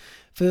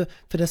für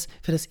das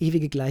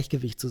ewige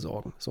Gleichgewicht zu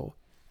sorgen. So.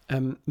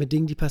 Mit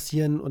Dingen, die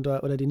passieren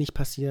oder die nicht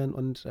passieren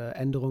und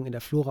Änderungen in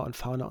der Flora und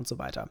Fauna und so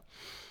weiter.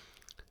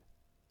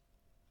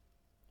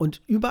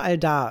 Und überall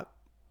da,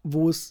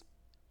 wo es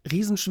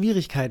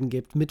Riesenschwierigkeiten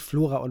gibt mit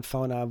Flora und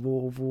Fauna,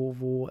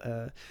 wo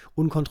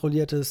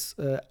unkontrolliertes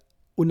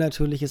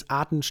unnatürliches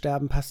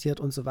Artensterben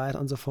passiert und so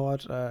weiter und so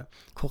fort,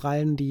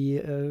 Korallen,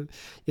 die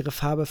ihre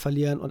Farbe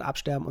verlieren und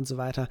absterben und so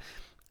weiter.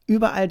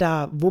 Überall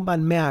da, wo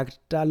man merkt,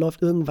 da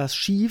läuft irgendwas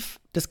schief,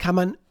 das kann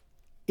man,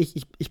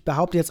 ich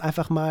behaupte jetzt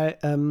einfach mal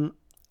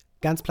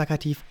ganz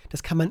plakativ,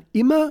 das kann man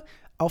immer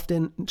auf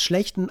den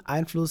schlechten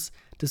Einfluss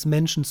des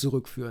Menschen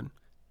zurückführen.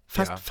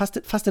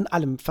 Fast in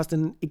allem, fast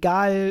in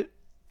egal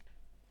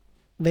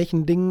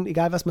welchen Dingen,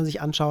 egal was man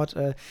sich anschaut,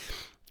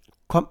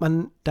 kommt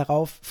man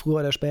darauf,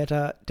 früher oder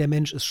später, der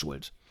Mensch ist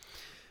schuld.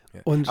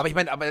 Ja. Und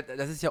aber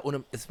das ist ja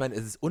es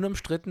ist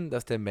unumstritten,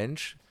 dass der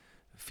Mensch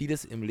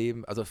vieles im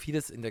Leben, also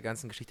vieles in der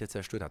ganzen Geschichte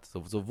zerstört hat.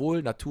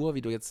 Sowohl Natur,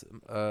 wie du jetzt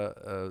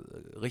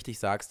richtig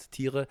sagst,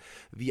 Tiere,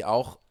 wie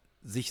auch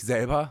sich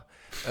selber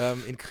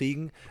in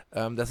Kriegen.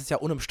 Das ist ja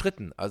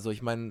unumstritten. Also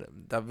ich meine,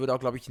 da würde auch,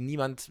 glaube ich,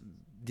 niemand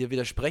dir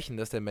widersprechen,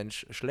 dass der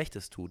Mensch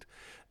Schlechtes tut.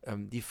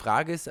 Die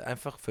Frage ist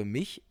einfach für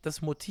mich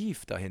das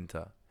Motiv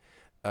dahinter.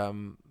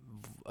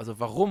 Also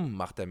warum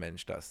macht der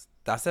Mensch das?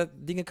 Dass er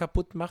Dinge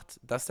kaputt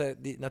macht, dass er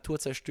die Natur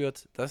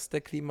zerstört, dass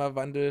der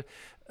Klimawandel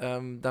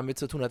damit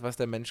zu tun hat, was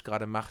der Mensch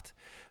gerade macht,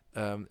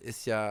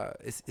 ist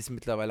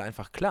mittlerweile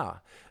einfach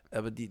klar.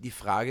 Aber die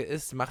Frage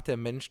ist, macht der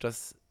Mensch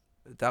das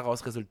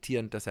daraus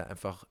resultierend, dass er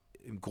einfach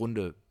im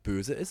Grunde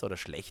böse ist oder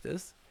schlecht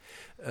ist?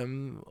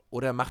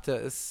 Oder macht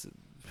er es,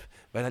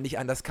 weil er nicht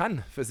anders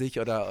kann für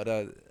sich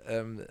aber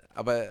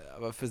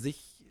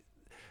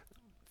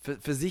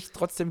für sich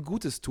trotzdem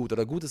Gutes tut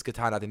oder Gutes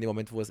getan hat in dem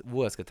Moment,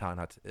 wo er es getan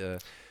hat.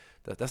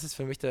 Das ist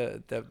für mich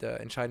der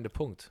entscheidende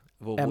Punkt.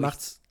 Er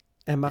macht's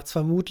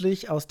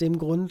vermutlich aus dem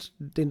Grund,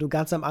 den du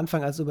ganz am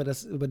Anfang, als du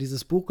über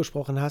dieses Buch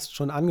gesprochen hast,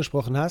 schon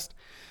angesprochen hast.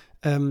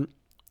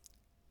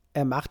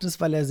 Er macht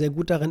es, weil er sehr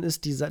gut darin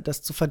ist,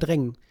 das zu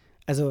verdrängen.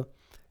 Also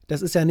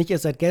das ist ja nicht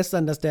erst seit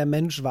gestern, dass der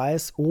Mensch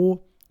weiß,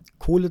 oh,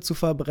 Kohle zu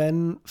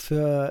verbrennen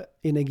für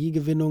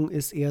Energiegewinnung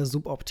ist eher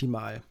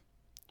suboptimal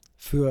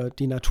für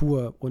die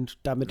Natur und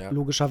damit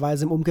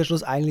logischerweise im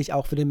Umkehrschluss eigentlich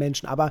auch für den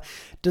Menschen. Aber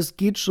das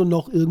geht schon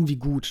noch irgendwie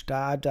gut.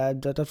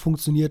 Das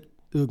funktioniert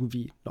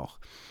irgendwie noch.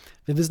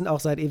 Wir wissen auch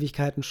seit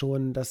Ewigkeiten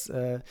schon, dass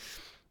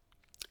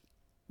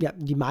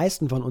die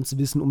meisten von uns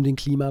wissen um den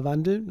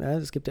Klimawandel. Ja,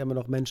 es gibt ja immer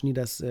noch Menschen, die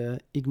das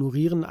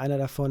ignorieren. Einer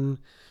davon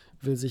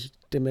will sich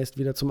demnächst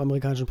wieder zum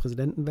amerikanischen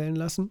Präsidenten wählen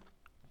lassen.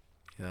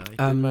 Ja, ich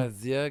bin mal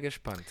sehr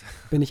gespannt.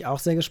 Bin ich auch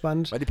sehr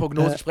gespannt. Weil die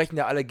Prognosen sprechen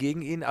ja alle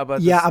gegen ihn, aber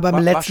aber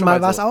beim letzten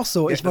Mal war es auch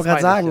so. Ja, ich wollte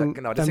gerade sagen,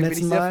 genau, deswegen bin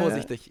ich sehr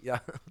vorsichtig.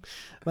 Ja.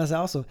 War es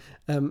ja auch so.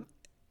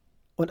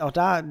 Und auch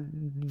da,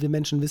 wir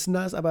Menschen wissen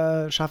das,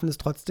 aber schaffen es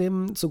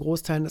trotzdem zu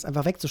Großteilen, das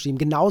einfach wegzuschieben.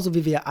 Genauso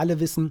wie wir alle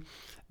wissen,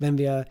 wenn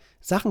wir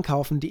Sachen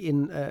kaufen, die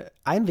in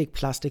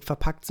Einwegplastik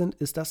verpackt sind,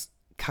 ist das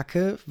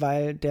Kacke,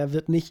 weil der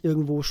wird nicht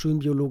irgendwo schön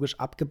biologisch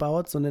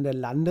abgebaut, sondern der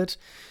landet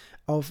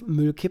auf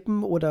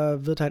Müllkippen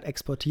oder wird halt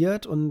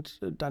exportiert und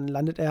dann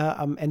landet er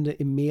am Ende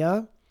im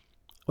Meer.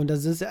 Und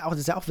das ist ja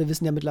auch, wir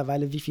wissen ja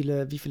mittlerweile, wie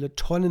viele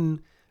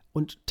Tonnen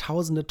und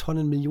tausende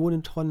Tonnen,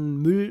 Millionen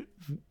Tonnen Müll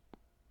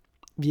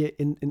wir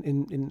in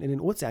den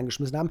Ozean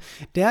geschmissen haben,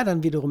 der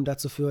dann wiederum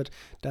dazu führt,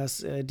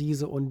 dass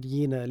diese und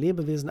jene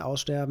Lebewesen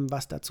aussterben,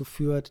 was dazu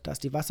führt, dass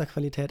die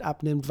Wasserqualität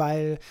abnimmt,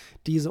 weil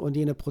diese und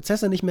jene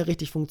Prozesse nicht mehr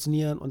richtig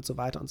funktionieren und so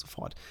weiter und so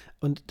fort.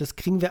 Und das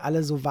kriegen wir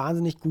alle so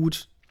wahnsinnig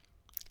gut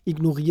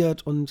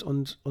ignoriert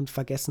und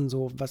vergessen,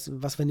 so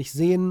was wir nicht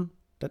sehen.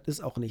 Das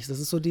ist auch nichts. Das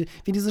ist so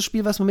wie dieses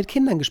Spiel, was man mit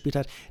Kindern gespielt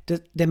hat.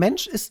 Der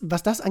Mensch ist,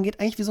 was das angeht,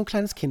 eigentlich wie so ein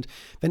kleines Kind.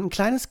 Wenn ein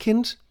kleines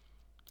Kind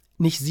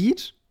nicht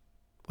sieht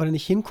oder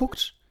nicht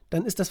hinguckt,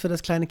 dann ist das für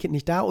das kleine Kind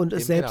nicht da und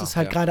es selbst ist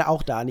halt gerade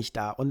auch da nicht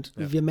da. Und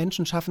wir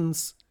Menschen schaffen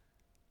es,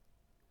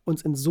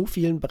 uns in so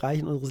vielen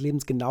Bereichen unseres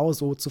Lebens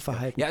genauso zu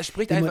verhalten. Ja, es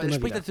spricht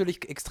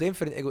natürlich extrem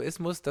für den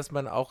Egoismus, dass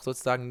man auch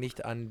sozusagen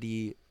nicht an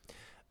die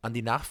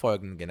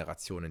nachfolgenden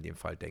Generationen in dem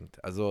Fall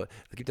denkt. Also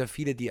es gibt ja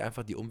viele, die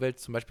einfach die Umwelt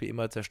zum Beispiel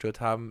immer zerstört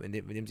haben,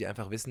 indem sie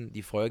einfach wissen,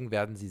 die Folgen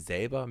werden sie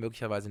selber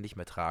möglicherweise nicht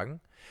mehr tragen.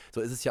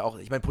 So ist es ja auch,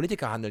 ich meine,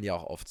 Politiker handeln ja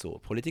auch oft so.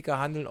 Politiker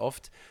handeln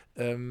oft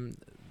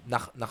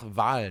nach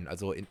Wahlen,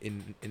 also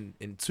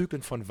in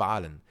Zyklen von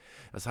Wahlen.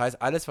 Das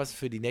heißt, alles, was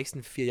für die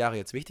nächsten 4 Jahre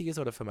jetzt wichtig ist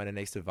oder für meine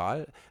nächste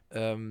Wahl,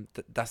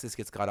 das ist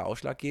jetzt gerade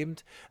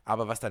ausschlaggebend,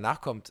 aber was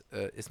danach kommt,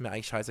 ist mir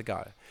eigentlich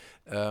scheißegal.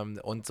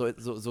 Und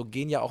so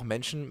gehen ja auch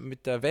Menschen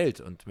mit der Welt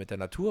und mit der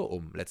Natur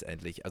um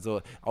letztendlich.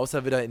 Also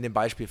außer wieder in dem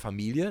Beispiel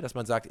Familie, dass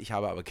man sagt, ich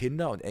habe aber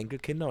Kinder und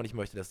Enkelkinder und ich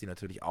möchte, dass die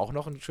natürlich auch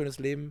noch ein schönes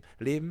Leben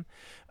leben,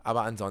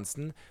 aber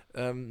ansonsten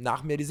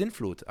nach mir die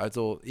Sintflut.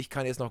 Also ich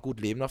kann jetzt noch gut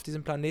leben auf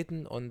diesem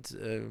Planeten und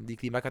die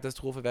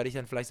Klimakatastrophe werde ich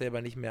dann vielleicht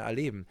selber nicht mehr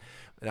erleben.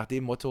 Nach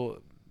dem Motto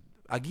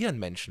agieren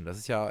Menschen. Das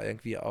ist ja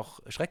irgendwie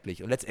auch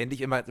schrecklich. Und letztendlich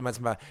immer,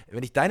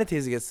 wenn ich deine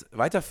These jetzt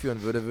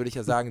weiterführen würde, würde ich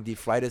ja sagen, die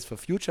Fridays for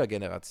Future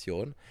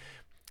Generation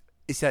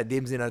ist ja in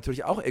dem Sinne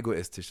natürlich auch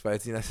egoistisch, weil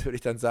sie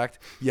natürlich dann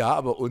sagt, ja,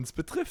 aber uns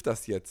betrifft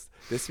das jetzt.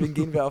 Deswegen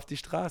gehen wir auf die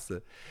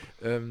Straße.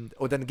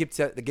 Und dann gäbe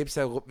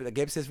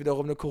es jetzt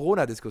wiederum eine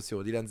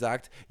Corona-Diskussion, die dann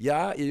sagt,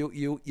 ja, ihr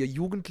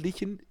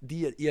Jugendlichen,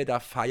 die ihr da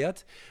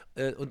feiert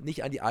und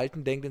nicht an die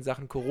Alten denkt in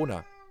Sachen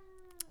Corona.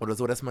 Oder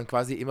so, dass man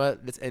quasi immer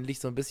letztendlich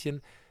so ein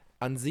bisschen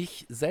an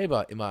sich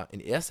selber immer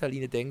in erster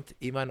Linie denkt,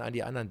 ehe man an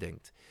die anderen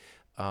denkt.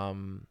 Da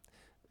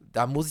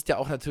muss ich dir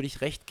auch natürlich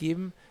recht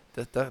geben,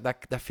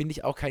 da finde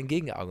ich auch kein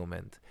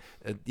Gegenargument.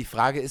 Die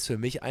Frage ist für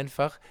mich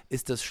einfach,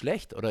 ist das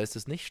schlecht oder ist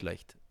das nicht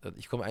schlecht?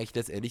 Ich komme eigentlich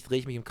letztendlich, drehe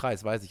ich mich im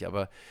Kreis, weiß ich,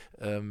 aber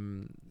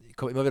ich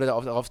komme immer wieder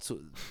darauf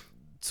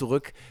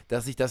zurück,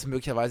 dass ich das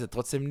möglicherweise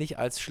trotzdem nicht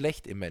als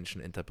schlecht im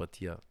Menschen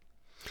interpretiere.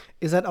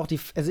 Ist halt auch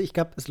also ich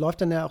glaube, es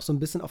läuft dann ja auch so ein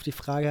bisschen auf die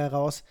Frage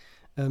heraus,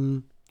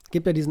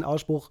 gibt ja diesen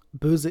Ausspruch,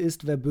 böse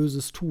ist, wer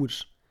Böses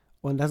tut.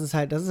 Und das ist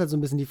halt so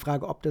ein bisschen die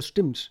Frage, ob das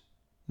stimmt.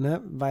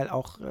 Ne? Weil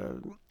auch,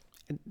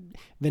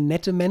 wenn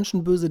nette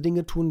Menschen böse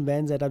Dinge tun,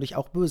 werden sie ja dadurch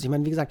auch böse. Ich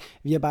meine, wie gesagt,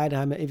 wir beide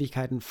haben ja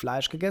Ewigkeiten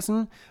Fleisch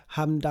gegessen,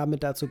 haben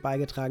damit dazu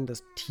beigetragen,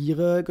 dass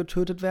Tiere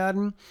getötet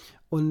werden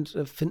und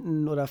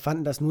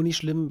fanden das nur nicht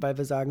schlimm, weil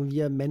wir sagen,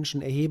 wir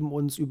Menschen erheben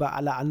uns über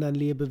alle anderen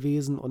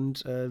Lebewesen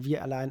und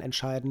wir allein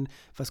entscheiden,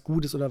 was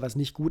gut ist oder was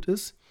nicht gut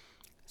ist.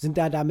 Sind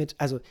da damit,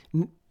 also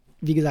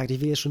wie gesagt, ich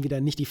will jetzt schon wieder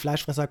nicht die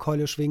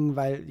Fleischfresserkeule schwingen,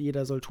 weil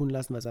jeder soll tun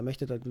lassen, was er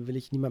möchte. Da will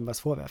ich niemandem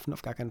was vorwerfen,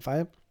 auf gar keinen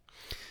Fall.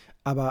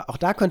 Aber auch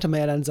da könnte man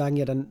ja dann sagen,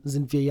 ja, dann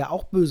sind wir ja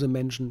auch böse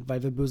Menschen,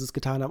 weil wir Böses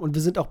getan haben. Und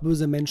wir sind auch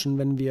böse Menschen,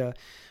 wenn wir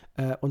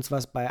uns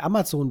was bei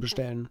Amazon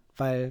bestellen,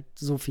 weil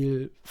so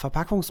viel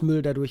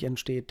Verpackungsmüll dadurch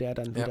entsteht, der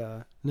dann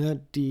wieder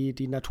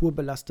die Natur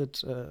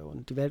belastet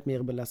und die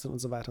Weltmeere belastet und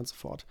so weiter und so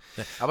fort.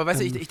 Ja, aber weißt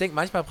du, ich denke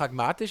manchmal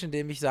pragmatisch,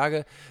 indem ich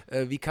sage,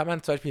 wie kann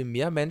man zum Beispiel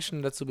mehr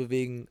Menschen dazu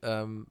bewegen,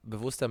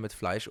 bewusster mit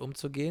Fleisch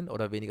umzugehen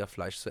oder weniger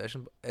Fleisch zu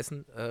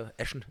essen,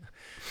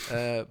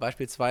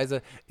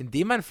 beispielsweise,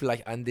 indem man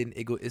vielleicht an den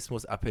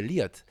Egoismus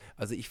appelliert.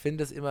 Also ich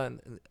finde das immer,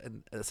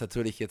 das ist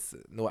natürlich jetzt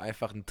nur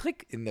einfach ein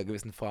Trick in einer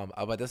gewissen Form,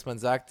 aber dass man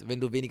sagt, wenn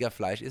du weniger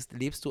Fleisch isst,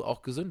 lebst du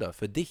auch gesünder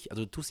für dich.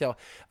 Also du tust ja auch,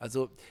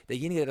 also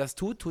derjenige, der das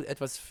tut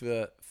etwas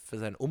für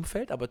sein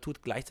Umfeld, aber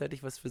tut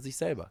gleichzeitig was für sich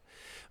selber.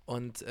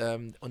 Und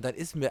dann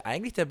ist mir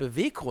eigentlich der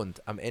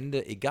Beweggrund am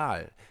Ende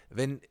egal.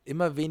 Wenn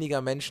immer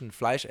weniger Menschen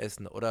Fleisch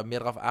essen oder mehr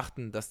darauf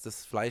achten, dass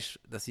das Fleisch,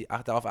 dass sie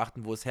darauf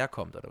achten, wo es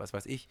herkommt oder was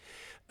weiß ich,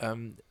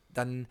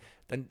 dann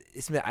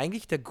ist mir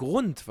eigentlich der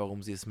Grund,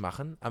 warum sie es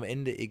machen, am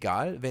Ende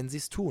egal, wenn sie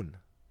es tun.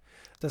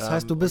 Das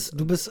heißt, du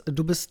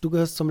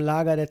gehörst zum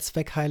Lager, der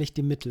Zweck heiligt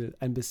die Mittel,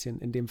 ein bisschen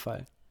in dem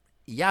Fall.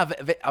 Ja,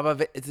 aber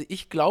also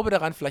ich glaube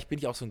daran, vielleicht bin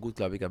ich auch so ein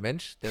gutgläubiger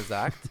Mensch, der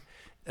sagt,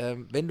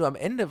 wenn du am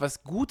Ende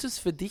was Gutes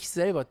für dich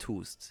selber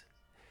tust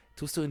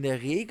du in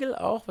der Regel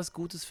auch was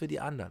Gutes für die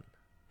anderen.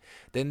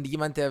 Denn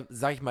jemand, der,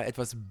 sag ich mal,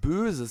 etwas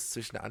Böses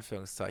zwischen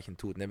Anführungszeichen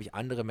tut, nämlich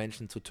andere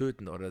Menschen zu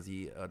töten oder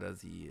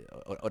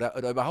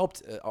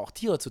überhaupt auch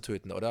Tiere zu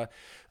töten oder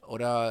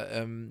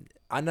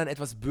anderen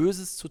etwas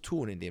Böses zu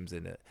tun in dem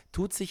Sinne,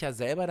 tut sich ja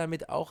selber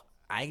damit auch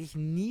eigentlich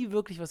nie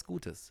wirklich was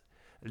Gutes.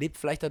 Lebt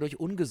vielleicht dadurch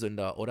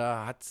ungesünder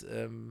oder hat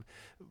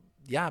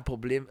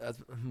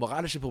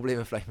moralische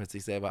Probleme vielleicht mit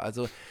sich selber.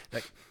 Also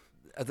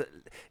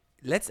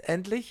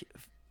letztendlich,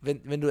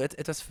 wenn du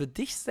etwas für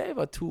dich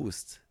selber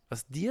tust,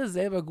 was dir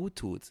selber gut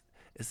tut,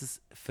 ist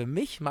es für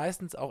mich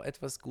meistens auch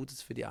etwas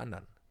Gutes für die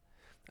anderen.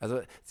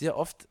 Also sehr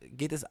oft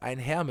geht es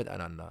einher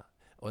miteinander.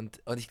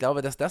 Und ich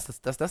glaube, dass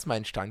das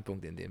mein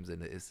Standpunkt in dem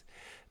Sinne ist.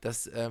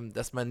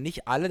 Dass man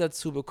nicht alle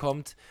dazu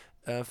bekommt,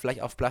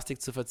 vielleicht auf Plastik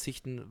zu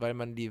verzichten, weil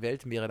man die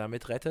Weltmeere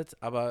damit rettet,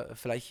 aber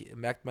vielleicht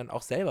merkt man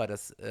auch selber,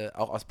 dass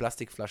auch aus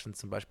Plastikflaschen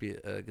zum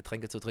Beispiel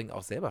Getränke zu trinken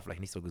auch selber vielleicht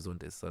nicht so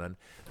gesund ist, sondern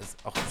es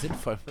auch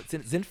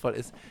sinnvoll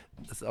ist,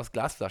 es aus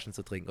Glasflaschen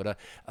zu trinken. Oder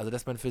also,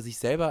 dass man für sich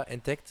selber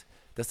entdeckt,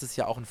 dass es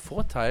ja auch einen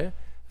Vorteil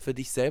für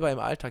dich selber im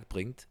Alltag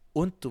bringt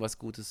und du was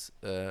Gutes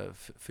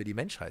für die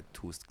Menschheit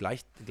tust,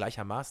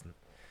 gleichermaßen.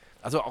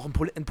 Also auch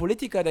ein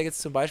Politiker, der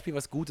jetzt zum Beispiel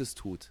was Gutes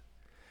tut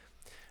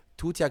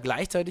ja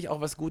gleichzeitig auch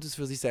was Gutes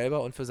für sich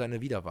selber und für seine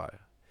Wiederwahl.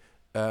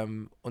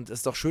 Und es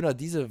ist doch schöner,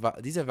 diese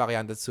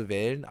Variante zu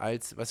wählen,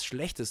 als was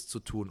Schlechtes zu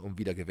tun, um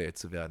wiedergewählt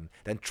zu werden.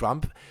 Denn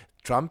Trump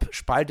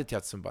spaltet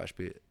ja zum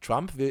Beispiel.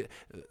 Trump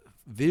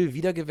will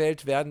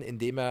wiedergewählt werden,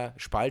 indem er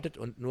spaltet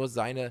und nur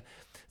seine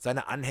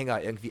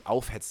Anhänger irgendwie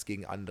aufhetzt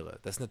gegen andere.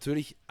 Das ist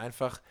natürlich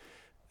einfach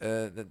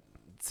ein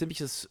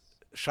ziemliches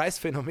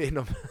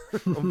Scheißphänomen,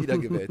 um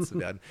wiedergewählt zu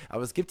werden.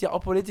 Aber es gibt ja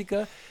auch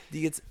Politiker,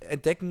 die jetzt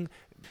entdecken,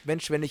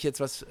 Mensch, wenn ich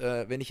jetzt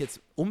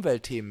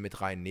Umweltthemen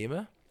mit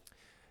reinnehme,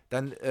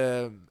 dann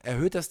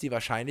erhöht das die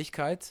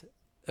Wahrscheinlichkeit,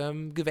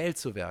 gewählt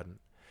zu werden.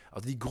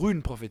 Also die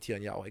Grünen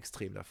profitieren ja auch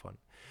extrem davon.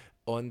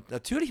 Und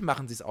natürlich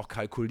machen sie es auch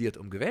kalkuliert,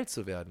 um gewählt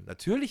zu werden.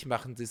 Natürlich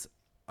machen sie es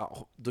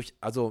auch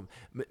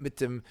mit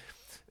dem,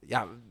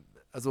 ja,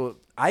 also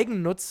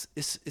Eigennutz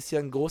ist ja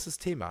ein großes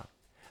Thema.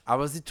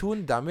 Aber sie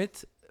tun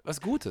damit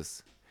was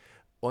Gutes.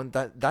 Und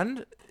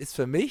dann ist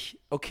für mich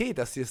okay,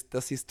 dass sie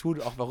es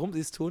tun, auch warum sie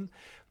es tun,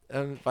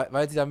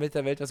 weil sie damit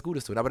der Welt was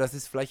Gutes tun. Aber das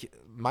ist vielleicht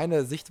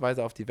meine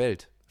Sichtweise auf die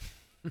Welt.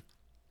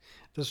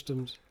 Das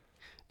stimmt.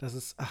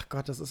 Ach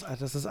Gott, das ist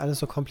alles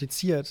so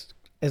kompliziert.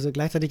 Also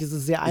gleichzeitig ist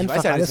es sehr einfach. Ich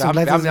weiß ja nicht,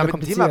 wir haben ja mit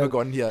dem Thema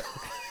begonnen hier.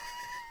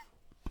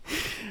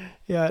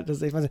 Ja, das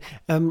ist echt Wahnsinn.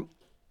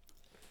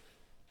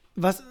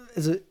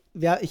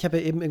 Ich habe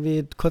ja eben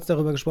irgendwie kurz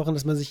darüber gesprochen,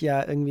 dass man sich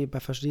ja irgendwie bei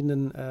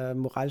verschiedenen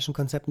moralischen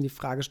Konzepten die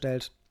Frage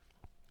stellt,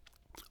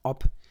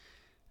 ob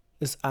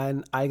es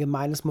ein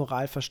allgemeines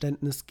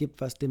Moralverständnis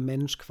gibt, was dem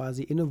Mensch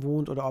quasi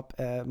innewohnt, oder ob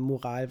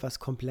Moral was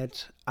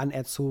komplett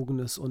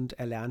Anerzogenes und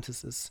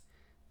Erlerntes ist.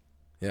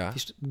 Ja.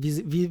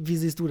 Wie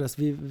siehst du das?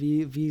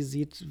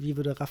 Wie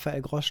würde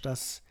Raphael Grosch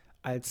das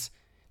als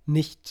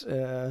nicht,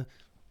 weiß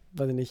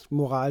ich nicht,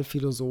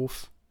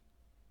 Moralphilosoph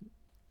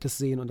das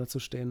sehen und dazu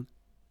stehen?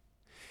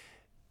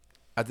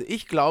 Also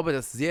ich glaube,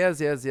 dass sehr,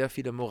 sehr, sehr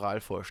viele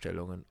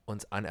Moralvorstellungen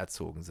uns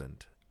anerzogen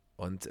sind.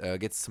 Und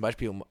jetzt zum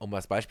Beispiel, um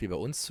das Beispiel bei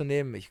uns zu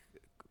nehmen,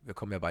 wir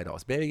kommen ja beide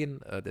aus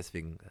Belgien,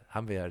 deswegen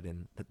haben wir ja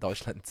den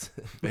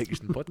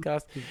deutschland-belgischen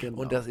Podcast.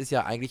 Genau. Und das ist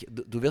ja eigentlich,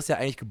 du wirst ja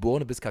eigentlich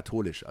geboren und bist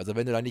katholisch. Also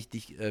wenn du da nicht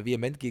dich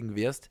vehement gegen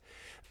wehrst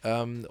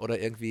oder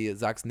irgendwie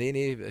sagst,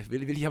 nee,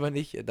 will ich aber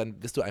nicht, dann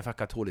bist du einfach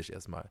katholisch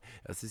erstmal.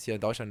 Das ist ja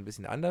in Deutschland ein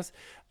bisschen anders,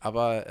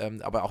 aber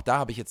auch da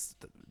habe ich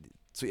jetzt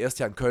zuerst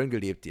ja in Köln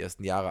gelebt, die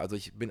ersten Jahre. Also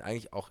ich bin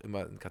eigentlich auch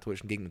immer in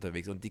katholischen Gegenden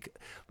unterwegs. Und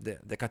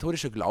der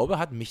katholische Glaube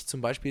hat mich zum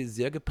Beispiel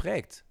sehr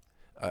geprägt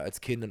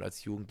als Kind und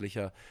als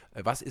Jugendlicher.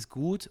 Was ist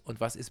gut und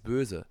was ist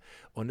böse?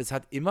 Und es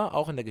hat immer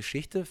auch in der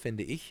Geschichte,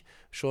 finde ich,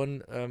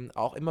 schon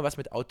auch immer was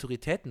mit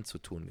Autoritäten zu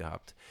tun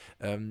gehabt.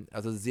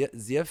 Also sehr,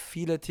 sehr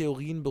viele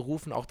Theorien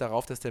berufen auch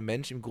darauf, dass der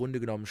Mensch im Grunde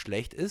genommen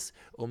schlecht ist,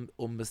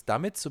 um es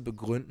damit zu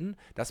begründen,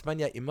 dass man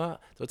ja immer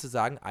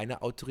sozusagen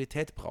eine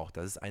Autorität braucht,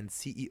 dass es einen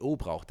CEO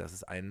braucht, dass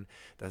es einen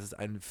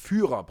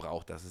Führer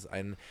braucht, dass es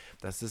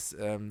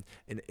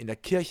in der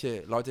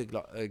Kirche Leute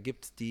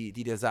gibt, die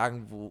dir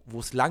sagen, wo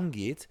es lang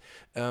geht,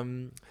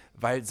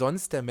 weil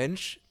sonst der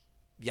Mensch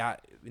ja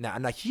in der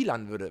Anarchie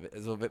landen würde.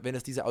 Also wenn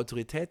es diese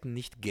Autoritäten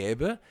nicht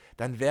gäbe,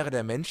 dann wäre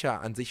der Mensch ja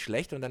an sich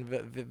schlecht und dann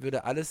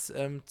würde alles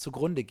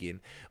zugrunde gehen.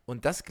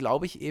 Und das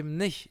glaube ich eben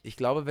nicht. Ich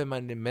glaube, wenn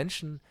man dem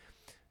Menschen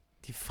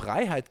die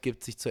Freiheit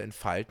gibt, sich zu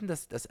entfalten,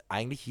 dass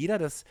eigentlich jeder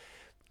das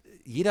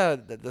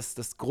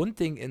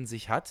Grundding in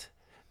sich hat,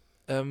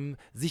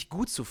 sich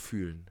gut zu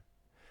fühlen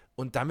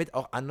und damit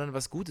auch anderen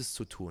was Gutes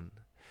zu tun.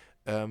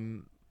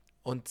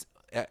 Und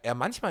er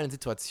manchmal in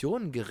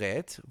Situationen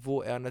gerät,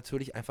 wo er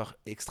natürlich einfach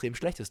extrem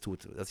Schlechtes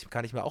tut. Das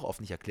kann ich mir auch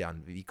oft nicht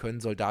erklären. Wie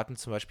können Soldaten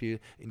zum Beispiel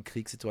in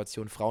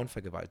Kriegssituationen Frauen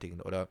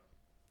vergewaltigen? Oder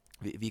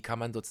wie kann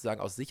man sozusagen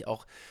aus sich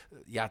auch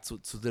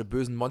zu der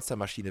bösen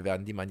Monstermaschine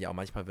werden, die man ja auch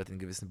manchmal wird in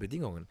gewissen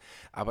Bedingungen.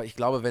 Aber ich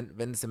glaube,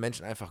 wenn es dem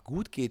Menschen einfach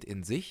gut geht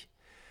in sich,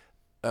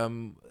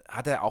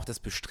 hat er auch das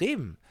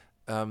Bestreben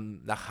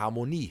nach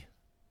Harmonie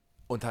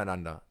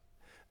untereinander.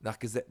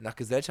 nach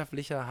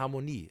gesellschaftlicher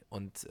Harmonie.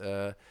 Und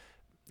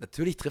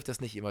natürlich trifft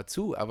das nicht immer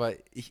zu, aber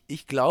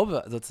ich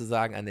glaube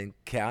sozusagen an den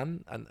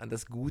Kern, an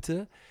das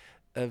Gute,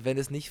 wenn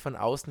es nicht von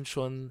außen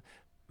schon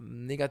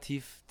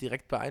negativ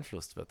direkt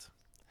beeinflusst wird.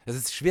 Es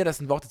ist schwer,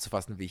 das in Worte zu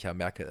fassen, wie ich ja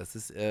merke. Es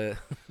ist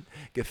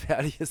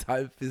gefährliches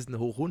Halbwissen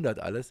hoch 100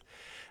 alles.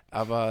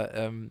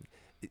 Aber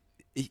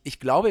ich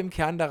glaube im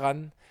Kern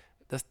daran,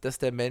 dass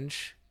der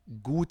Mensch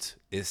gut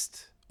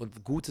ist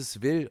und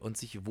Gutes will und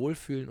sich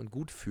wohlfühlen und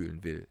gut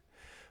fühlen will.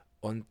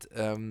 Und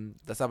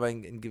dass aber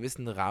in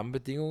gewissen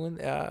Rahmenbedingungen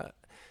er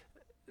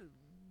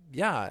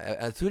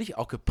natürlich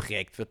auch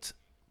geprägt wird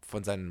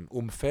von seinem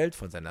Umfeld,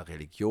 von seiner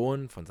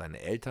Religion, von seinen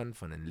Eltern,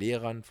 von den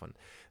Lehrern, von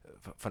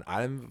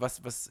allem,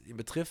 was ihn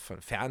betrifft,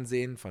 von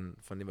Fernsehen, von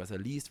dem, was er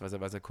liest, was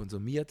er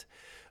konsumiert.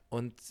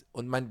 Und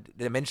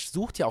der Mensch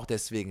sucht ja auch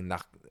deswegen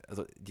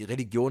also die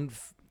Religion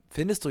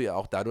findest du ja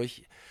auch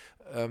dadurch,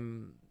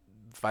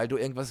 weil du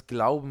irgendwas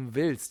glauben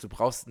willst. Du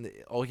brauchst eine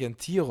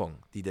Orientierung,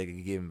 die dir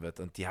gegeben wird.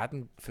 Und die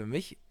hatten für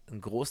mich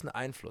einen großen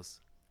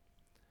Einfluss.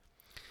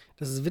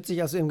 Das ist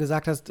witzig, als du eben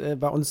gesagt hast,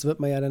 bei uns wird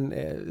man ja dann,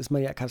 ist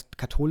man ja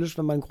katholisch,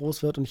 wenn man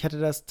groß wird. Und ich hatte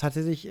das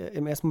tatsächlich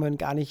im ersten Moment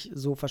gar nicht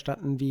so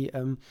verstanden, wie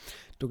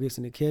du gehst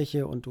in die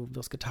Kirche und du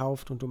wirst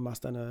getauft und du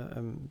machst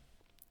deine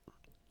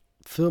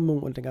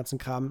Firmung und den ganzen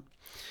Kram.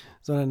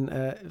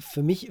 Sondern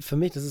für mich,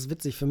 das ist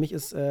witzig, für mich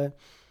ist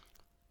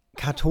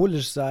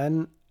katholisch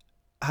sein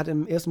hat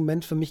im ersten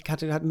Moment für mich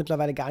hat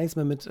mittlerweile gar nichts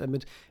mehr mit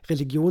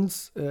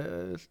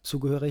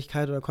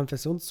Religionszugehörigkeit oder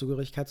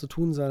Konfessionszugehörigkeit zu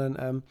tun,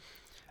 sondern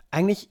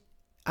eigentlich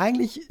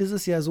ist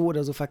es ja so,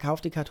 oder so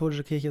verkauft die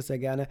katholische Kirche es sehr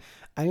gerne,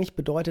 eigentlich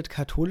bedeutet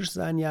katholisch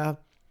sein ja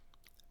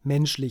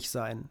menschlich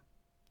sein.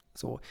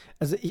 So.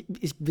 Also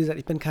wie gesagt,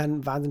 ich bin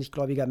kein wahnsinnig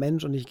gläubiger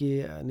Mensch und ich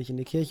gehe nicht in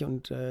die Kirche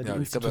und die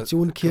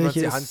Institution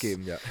Kirche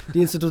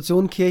die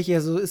Institution Kirche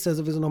ist ja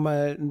sowieso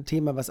nochmal ein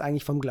Thema, was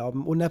eigentlich vom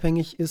Glauben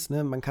unabhängig ist.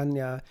 Ne? Man kann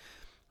ja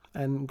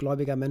ein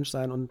gläubiger Mensch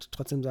sein und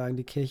trotzdem sagen,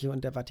 die Kirche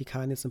und der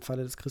Vatikan jetzt im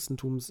Falle des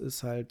Christentums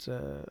ist halt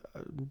für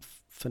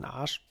den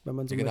Arsch, wenn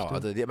man so möchte. Genau,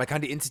 also man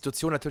kann die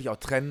Institution natürlich auch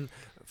trennen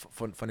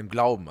von dem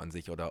Glauben an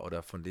sich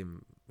oder von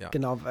dem, ja.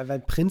 Genau, weil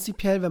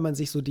prinzipiell, wenn man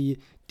sich so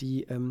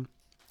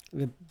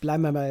wir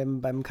bleiben mal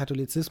beim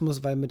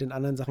Katholizismus, weil mit den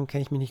anderen Sachen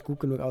kenne ich mich nicht gut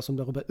genug aus, um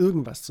darüber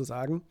irgendwas zu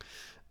sagen.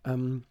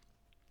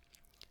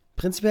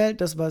 Prinzipiell,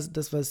 das,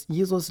 was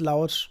Jesus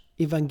laut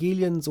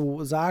Evangelien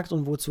so sagt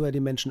und wozu er die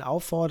Menschen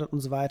auffordert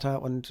und so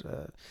weiter und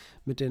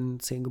mit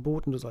den 10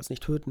 Geboten, du sollst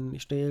nicht töten,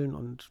 nicht stehlen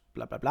und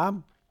bla bla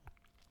bla.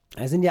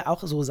 Das sind ja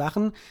auch so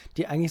Sachen,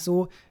 die eigentlich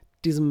so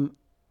diesem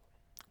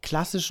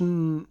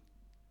klassischen,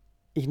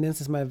 ich nenne es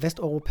jetzt mal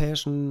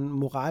westeuropäischen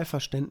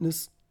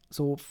Moralverständnis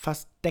so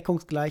fast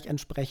deckungsgleich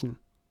entsprechen,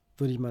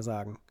 würde ich mal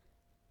sagen.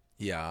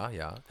 Ja,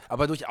 ja.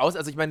 Aber durchaus,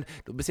 also ich meine,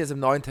 du bist jetzt im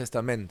Neuen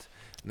Testament.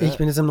 Ne? Ich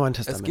bin jetzt im Neuen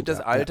Testament. Es gibt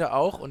das Alte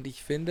auch und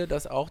ich finde,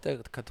 dass auch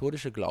der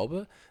katholische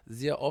Glaube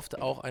sehr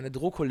oft auch eine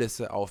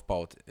Drohkulisse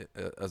aufbaut,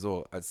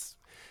 also als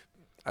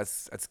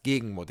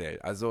Gegenmodell.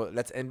 Also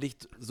letztendlich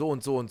so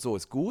und so und so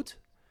ist gut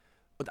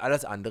und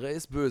alles andere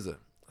ist böse.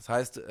 Das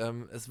heißt,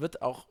 es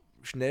wird auch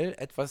schnell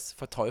etwas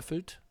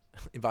verteufelt,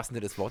 im wahrsten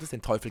Sinne des Wortes.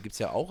 Den Teufel gibt es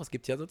ja auch. Es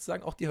gibt ja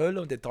sozusagen auch die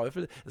Hölle und den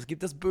Teufel. Es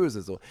gibt das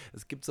Böse so.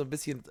 Es gibt so ein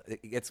bisschen,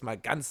 jetzt mal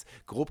ganz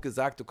grob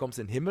gesagt, du kommst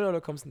in den Himmel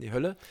oder kommst in die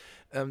Hölle.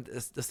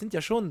 Das sind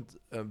ja schon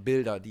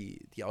Bilder,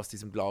 die aus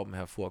diesem Glauben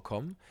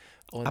hervorkommen.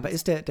 Und aber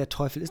ist der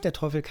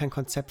Teufel kein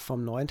Konzept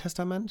vom Neuen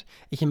Testament?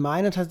 Ich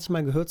meine tatsächlich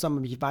mal gehört zu haben,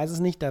 aber ich weiß es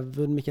nicht. Da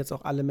würden mich jetzt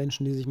auch alle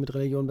Menschen, die sich mit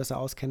Religion besser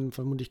auskennen,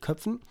 vermutlich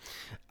köpfen.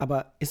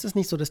 Aber ist es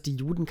nicht so, dass die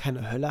Juden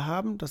keine Hölle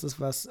haben? Das ist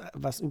was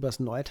übers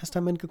Neue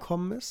Testament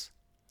gekommen ist?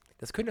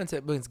 Das könnt ihr uns ja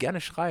übrigens gerne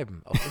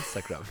schreiben auf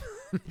Instagram,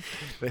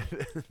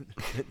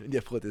 wenn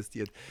ihr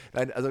protestiert.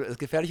 Nein, also das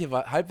gefährliche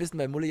Halbwissen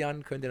bei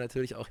Mullian könnt ihr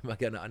natürlich auch immer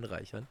gerne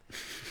anreichern.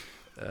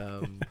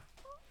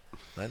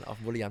 Nein, auf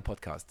dem Mullian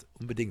Podcast.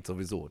 Unbedingt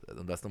sowieso.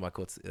 Und das nochmal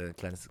kurz,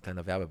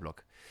 kleiner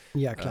Werbeblock.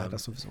 Ja, klar,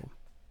 das sowieso.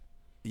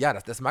 Ja,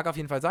 das mag auf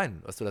jeden Fall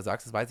sein, was du da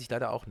sagst. Das weiß ich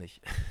leider auch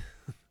nicht.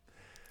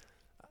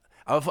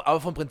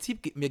 aber vom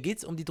Prinzip, mir geht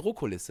es um die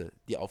Drohkulisse,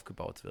 die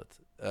aufgebaut wird.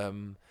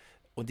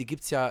 Und die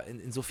gibt es ja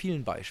in so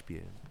vielen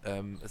Beispielen.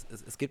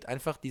 Es gibt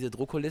einfach diese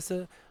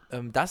Drohkulisse,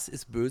 das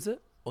ist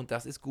böse und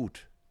das ist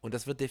gut. Und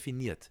das wird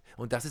definiert.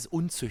 Und das ist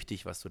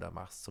unzüchtig, was du da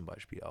machst, zum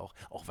Beispiel auch.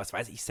 Auch, was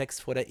weiß ich,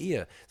 Sex vor der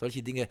Ehe.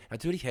 Solche Dinge,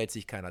 natürlich hält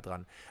sich keiner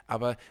dran.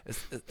 Aber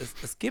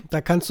es gibt...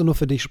 Da kannst du nur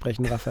für dich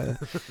sprechen, Raphael.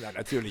 Ja,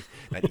 natürlich.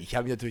 Nein, ich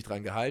habe mich natürlich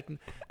dran gehalten.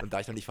 Und da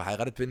ich noch nicht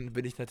verheiratet bin,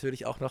 bin ich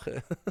natürlich auch noch...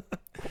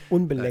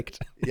 Unbeleckt.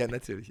 Ja,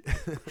 natürlich.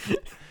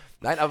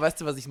 Nein, aber weißt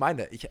du, was ich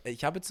meine?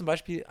 Ich habe zum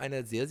Beispiel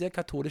eine sehr, sehr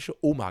katholische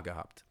Oma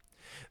gehabt,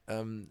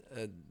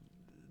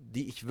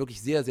 die ich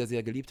wirklich sehr, sehr,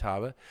 sehr geliebt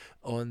habe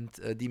und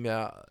die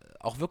mir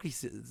auch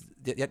wirklich,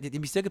 die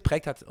mich sehr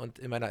geprägt hat und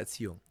in meiner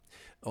Erziehung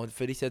und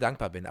für die ich sehr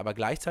dankbar bin. Aber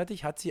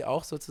gleichzeitig hat sie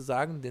auch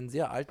sozusagen den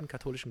sehr alten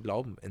katholischen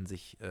Glauben in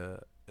sich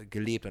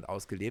gelebt und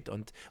ausgelebt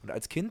und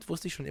als Kind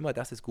wusste ich schon immer,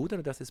 das ist gut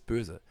oder das ist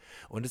böse.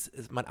 Und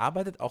man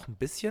arbeitet auch ein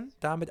bisschen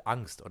da mit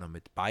Angst oder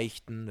mit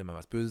Beichten, wenn man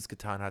was Böses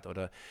getan hat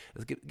oder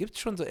es gibt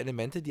schon so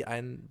Elemente, die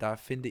einen da,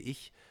 finde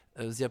ich,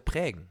 sehr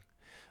prägen.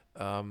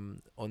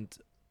 Und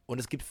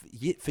es gibt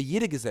für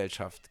jede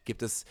Gesellschaft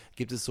gibt es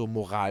so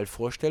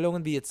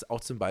Moralvorstellungen, wie jetzt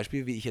auch zum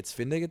Beispiel, wie ich jetzt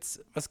finde,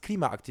 jetzt was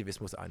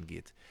Klimaaktivismus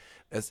angeht.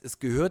 Es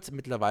gehört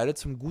mittlerweile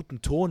zum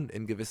guten Ton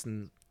in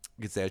gewissen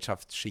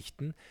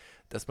Gesellschaftsschichten,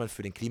 dass man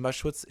für den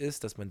Klimaschutz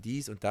ist, dass man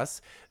dies und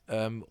das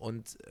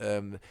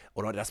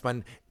oder dass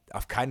man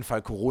auf keinen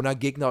Fall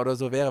Corona-Gegner oder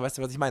so wäre. Weißt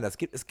du, was ich meine?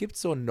 Es gibt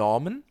so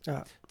Normen,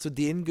 zu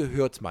denen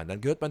gehört man.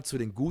 Dann gehört man zu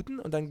den Guten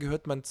und dann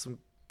gehört man zum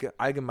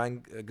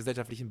allgemeinen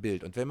gesellschaftlichen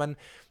Bild. Und wenn man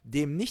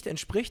dem nicht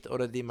entspricht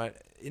oder dem mal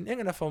in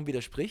irgendeiner Form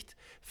widerspricht,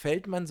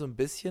 fällt man so ein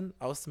bisschen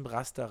aus dem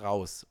Raster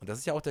raus. Und das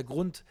ist ja auch der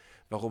Grund,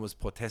 warum es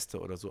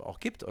Proteste oder so auch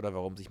gibt oder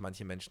warum sich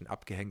manche Menschen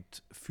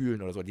abgehängt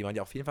fühlen oder so, die man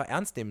ja auf jeden Fall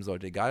ernst nehmen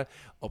sollte, egal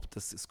ob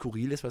das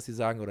skurril ist, was sie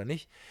sagen oder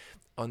nicht.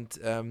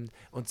 Und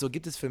so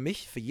gibt es für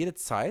mich, für jede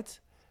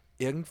Zeit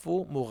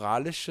irgendwo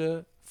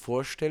moralische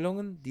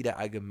Vorstellungen, die der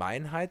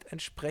Allgemeinheit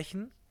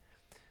entsprechen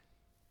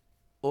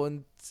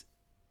und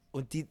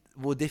die,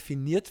 wo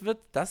definiert wird,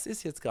 das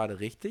ist jetzt gerade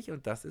richtig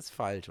und das ist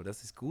falsch und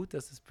das ist gut,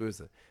 das ist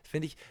böse. Das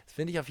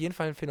finde ich auf jeden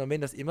Fall ein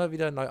Phänomen, das immer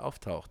wieder neu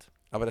auftaucht.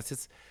 Aber das ist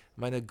jetzt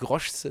meine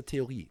Groschste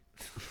Theorie.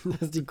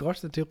 Das ist die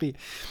Groschste Theorie.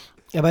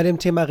 Ja, bei dem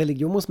Thema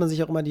Religion muss man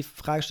sich auch immer die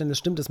Frage stellen, das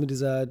stimmt, das mit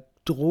dieser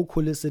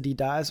Drohkulisse, die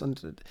da ist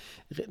und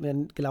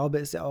Glaube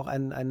ist ja auch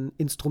ein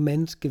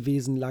Instrument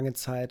gewesen lange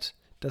Zeit,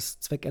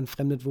 das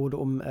zweckentfremdet wurde,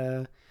 um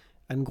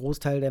einen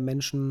Großteil der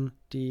Menschen,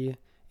 die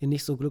in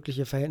nicht so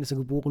glückliche Verhältnisse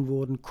geboren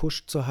wurden,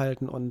 kusch zu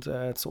halten und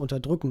zu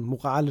unterdrücken,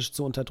 moralisch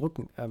zu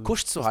unterdrücken.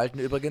 Kusch zu halten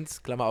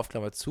übrigens, Klammer auf,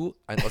 Klammer zu,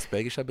 ein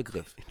ostbelgischer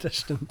Begriff. Das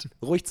stimmt.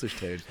 Ruhig zu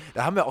stellen.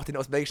 Da haben wir auch den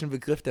ostbelgischen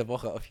Begriff der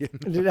Woche auf jeden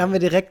Fall. Den haben wir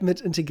direkt mit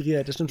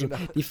integriert, das stimmt Genau.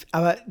 schon.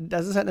 Aber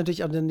das ist halt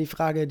natürlich auch dann die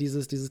Frage,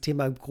 dieses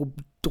Thema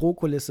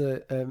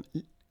Drohkulisse,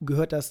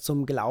 gehört das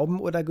zum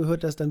Glauben oder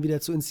gehört das dann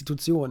wieder zur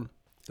Institution?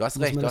 Du hast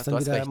recht, Muss man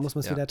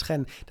es wieder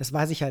trennen. Das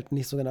weiß ich halt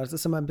nicht so genau. Das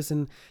ist immer ein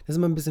bisschen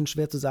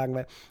schwer zu sagen,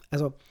 weil,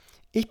 also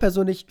ich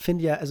persönlich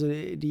finde ja, also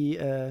die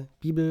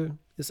Bibel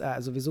ist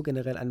sowieso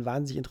generell eine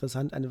wahnsinnig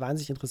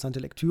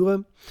interessante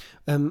Lektüre.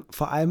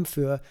 Vor allem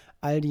für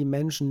all die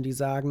Menschen, die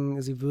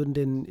sagen, sie würden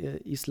den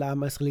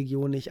Islam als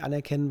Religion nicht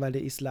anerkennen, weil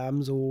der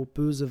Islam so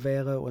böse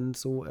wäre und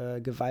so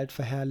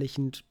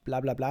gewaltverherrlichend, bla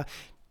bla bla.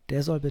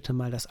 Der soll bitte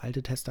mal das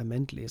Alte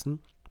Testament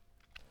lesen.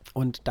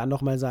 Und dann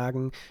nochmal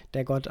sagen,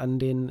 der Gott, an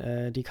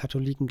den die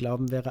Katholiken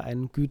glauben, wäre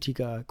ein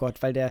gütiger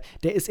Gott, weil der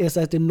ist erst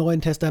seit dem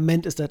Neuen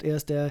Testament, ist das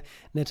erst der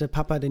nette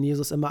Papa, den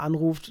Jesus immer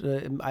anruft.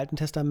 Im Alten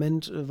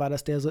Testament war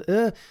das der so,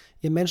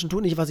 ihr Menschen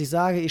tut nicht, was ich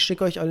sage, ich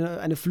schicke euch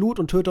eine Flut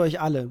und töte euch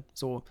alle.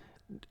 So,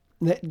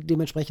 ne,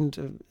 dementsprechend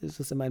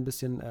ist es immer ein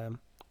bisschen,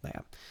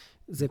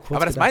 sehr kurz.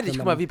 Aber das meine ich,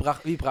 guck mal, wie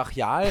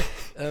brachial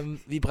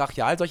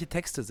solche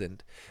Texte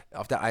sind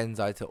auf der einen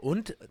Seite.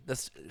 Und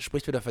das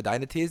spricht wieder für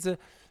deine These,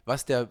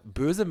 was der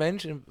böse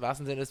Mensch im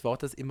wahrsten Sinne des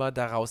Wortes immer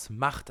daraus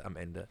macht am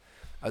Ende.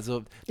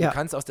 Also du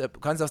kannst aus der,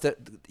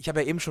 ich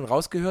habe ja eben schon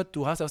rausgehört,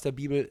 du hast aus der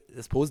Bibel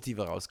das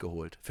Positive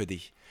rausgeholt für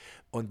dich.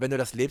 Und wenn du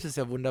das lebst, ist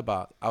ja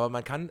wunderbar. Aber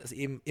man kann es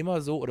eben immer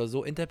so oder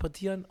so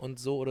interpretieren und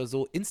so oder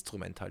so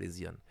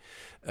instrumentalisieren.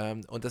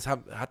 Und das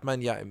hat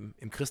man ja im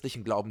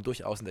christlichen Glauben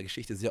durchaus in der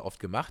Geschichte sehr oft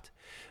gemacht.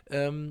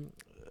 Den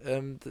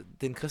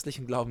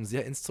christlichen Glauben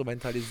sehr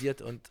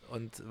instrumentalisiert und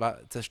war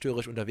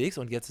zerstörerisch unterwegs.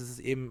 Und jetzt ist es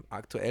eben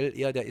aktuell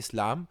eher der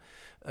Islam,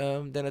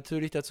 der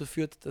natürlich dazu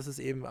führt, dass es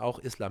eben auch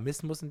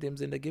Islamismus in dem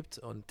Sinne gibt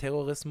und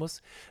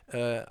Terrorismus.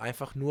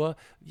 Einfach nur,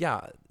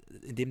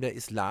 indem der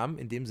Islam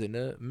in dem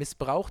Sinne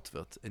missbraucht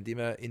wird,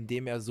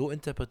 indem er so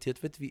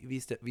interpretiert wird, wie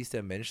es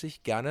der Mensch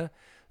sich gerne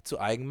zu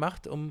eigen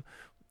macht, um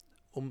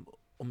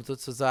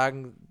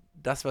sozusagen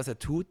das, was er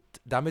tut,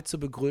 damit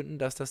zu begründen,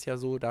 dass das ja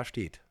so da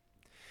steht.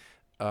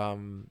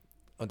 Und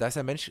da ist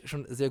der Mensch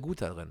schon sehr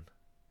gut darin.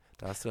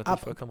 Da hast du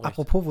natürlich vollkommen recht.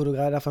 Apropos, wo du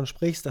gerade davon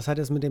sprichst, das hat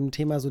jetzt mit dem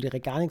Thema so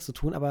direkt gar nichts zu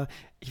tun, aber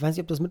ich weiß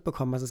nicht, ob du das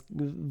mitbekommen hast. Es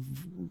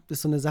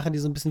ist so eine Sache, die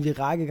so ein bisschen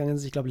viral gegangen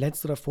ist, ich glaube,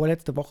 letzte oder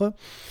vorletzte Woche.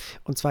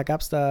 Und zwar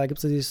gibt es da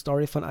die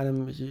Story von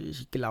einem,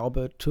 ich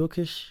glaube,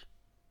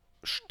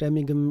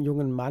 türkischstämmigem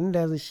jungen Mann,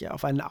 der sich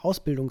auf einen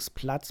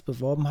Ausbildungsplatz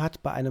beworben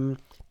hat bei einem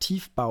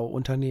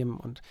Tiefbauunternehmen.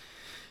 Und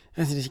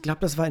ich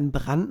glaube, das war in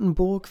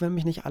Brandenburg, wenn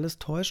mich nicht alles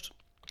täuscht.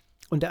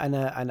 Und der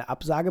eine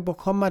Absage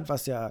bekommen hat,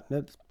 was ja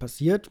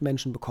passiert.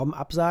 Menschen bekommen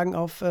Absagen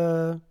auf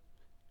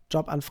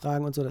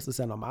Jobanfragen und so, das ist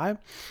ja normal.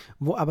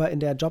 Wo aber in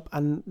der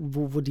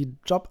wo die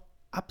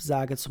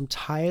Jobabsage zum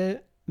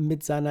Teil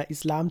mit seiner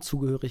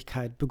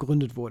Islamzugehörigkeit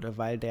begründet wurde,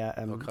 weil der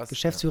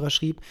Geschäftsführer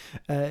schrieb,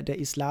 der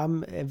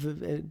Islam,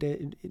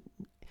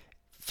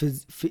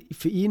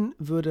 für ihn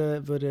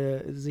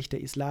würde sich der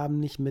Islam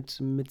nicht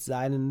mit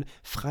seinen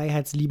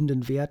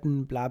freiheitsliebenden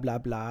Werten bla bla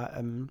bla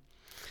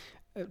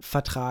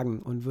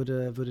vertragen und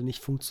würde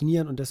nicht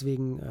funktionieren und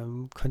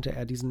deswegen könnte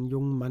er diesen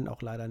jungen Mann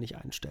auch leider nicht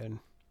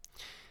einstellen.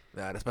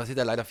 Ja, das passiert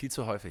ja leider viel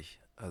zu häufig.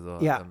 Also,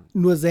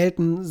 nur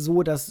selten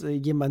so, dass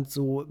jemand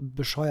so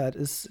bescheuert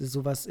ist,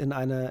 sowas in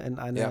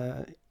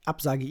eine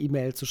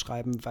Absage-E-Mail zu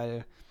schreiben,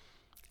 weil.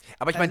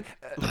 Aber ich meine,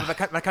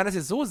 man kann das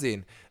jetzt so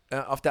sehen.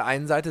 Auf der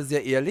einen Seite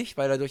sehr ehrlich,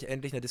 weil dadurch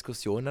endlich eine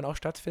Diskussion dann auch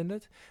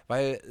stattfindet,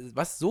 weil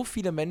was so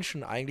viele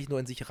Menschen eigentlich nur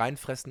in sich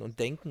reinfressen und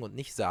denken und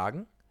nicht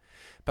sagen,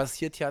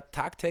 passiert ja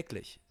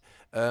tagtäglich.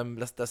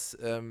 Dass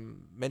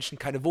Menschen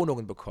keine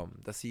Wohnungen bekommen,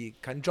 dass sie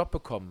keinen Job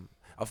bekommen,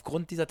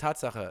 aufgrund dieser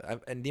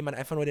Tatsache, indem man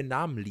einfach nur den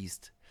Namen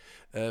liest.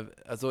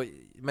 Also,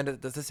 ich meine,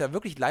 das ist ja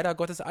wirklich leider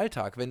Gottes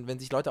Alltag, wenn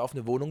sich Leute auf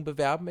eine Wohnung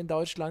bewerben in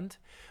Deutschland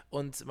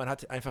und man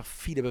hat einfach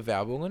viele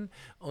Bewerbungen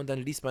und dann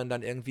liest man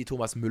dann irgendwie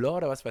Thomas Müller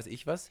oder was weiß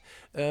ich was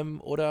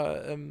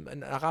oder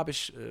einen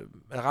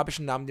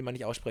arabischen Namen, den man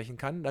nicht aussprechen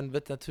kann, dann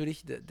wird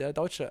natürlich der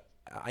Deutsche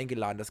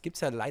eingeladen. Das gibt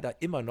es ja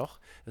leider immer noch.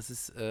 Das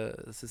ist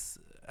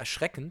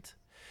erschreckend.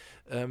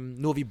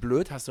 Nur wie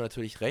blöd, hast du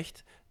natürlich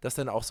recht, das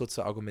dann auch so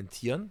zu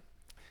argumentieren.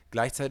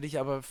 Gleichzeitig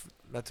aber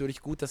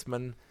natürlich gut, dass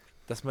man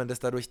das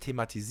dadurch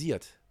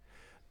thematisiert.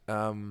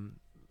 Ähm,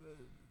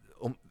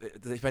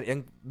 Ich meine,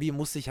 irgendwie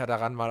muss sich ja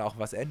daran mal auch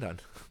was ändern.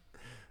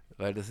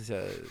 Weil das ist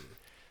ja.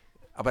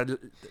 Aber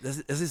das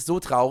ist so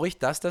traurig,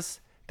 dass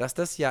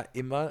das ja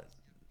immer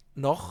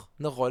noch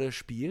eine Rolle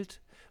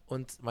spielt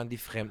und man die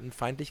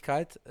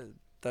Fremdenfeindlichkeit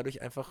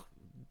dadurch einfach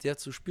sehr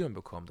zu spüren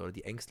bekommt oder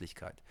die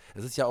Ängstlichkeit.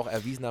 Es ist ja auch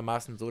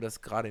erwiesenermaßen so,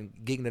 dass gerade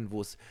in Gegenden,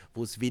 wo es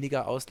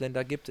weniger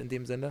Ausländer gibt in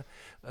dem Sinne,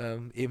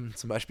 eben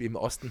zum Beispiel im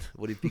Osten,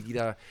 wo die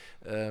Pegida,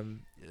 da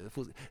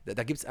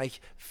gibt es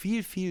eigentlich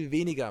viel, viel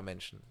weniger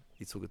Menschen,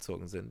 die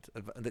zugezogen sind.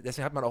 Und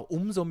deswegen hat man auch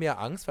umso mehr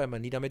Angst, weil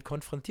man nie damit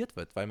konfrontiert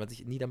wird, weil man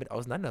sich nie damit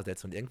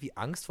auseinandersetzt und irgendwie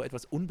Angst vor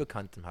etwas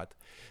Unbekanntem hat,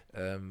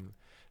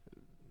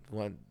 wo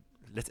man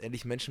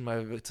letztendlich Menschen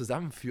mal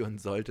zusammenführen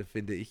sollte,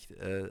 finde ich,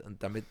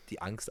 und damit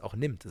die Angst auch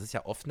nimmt. Das ist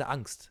ja oft eine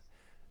Angst,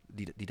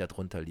 die da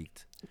drunter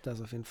liegt.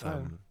 Das auf jeden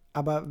Fall.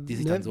 Aber die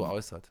sich dann so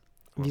äußert.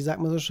 Wie sagt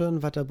man so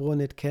schön, was der Bauer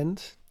nicht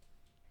kennt?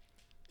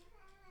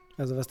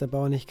 Also was der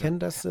Bauer nicht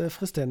kennt, das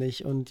frisst er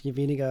nicht. Und je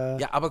weniger.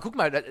 Ja, aber guck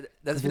mal,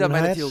 das ist wieder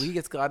meine Theorie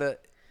jetzt gerade.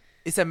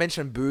 Ist der Mensch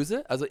dann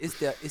böse? Also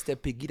ist der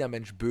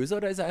Pegida-Mensch böse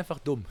oder ist er einfach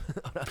dumm?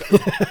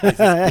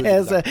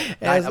 Er ist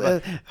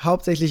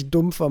hauptsächlich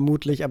dumm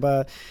vermutlich,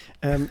 aber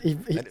ich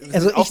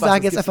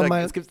sage jetzt einfach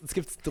mal. Es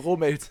gibt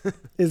Drohmails.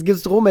 Es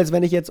gibt Drohmails,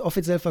 wenn ich jetzt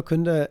offiziell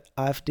verkünde,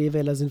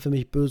 AfD-Wähler sind für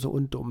mich böse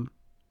und dumm.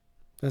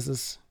 Das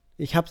ist.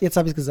 Jetzt habe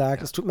ich es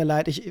gesagt, es tut mir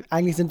leid,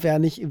 eigentlich sind wir ja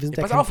nicht.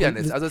 Pass auf,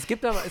 Janis, also es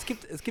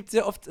gibt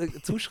sehr oft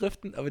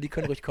Zuschriften, aber die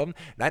können ruhig kommen.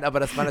 Nein,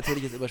 aber das war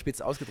natürlich jetzt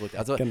überspitzt ausgedrückt.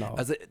 Also, genau.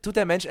 Also tut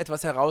der Mensch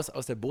etwas heraus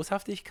aus der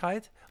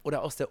Boshaftigkeit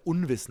oder aus der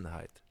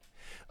Unwissenheit?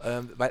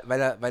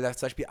 Weil er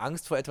zum Beispiel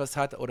Angst vor etwas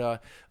hat oder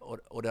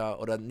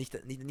nicht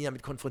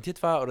damit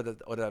konfrontiert war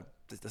oder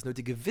das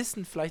nötige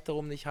Wissen vielleicht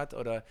darum nicht hat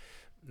oder,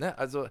 ne,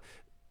 also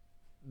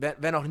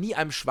wer noch nie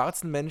einem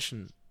schwarzen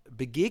Menschen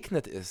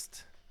begegnet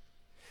ist,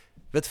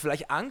 wird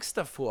vielleicht Angst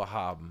davor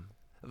haben,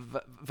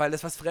 weil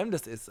es was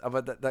Fremdes ist.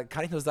 Aber da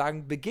kann ich nur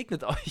sagen,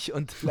 begegnet euch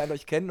und lernt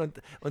euch kennen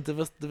und du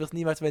wirst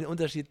niemals mehr den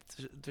Unterschied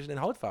zwischen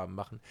den Hautfarben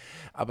machen.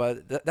 Aber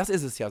das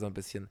ist es ja so ein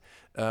bisschen.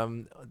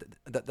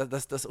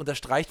 Das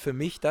unterstreicht für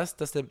mich, dass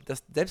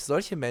selbst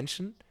solche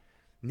Menschen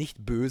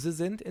nicht böse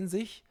sind in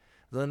sich,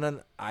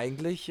 sondern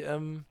eigentlich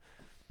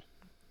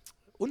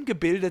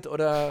ungebildet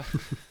oder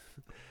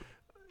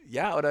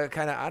ja, oder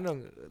keine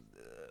Ahnung,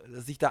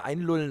 sich da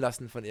einlullen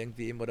lassen von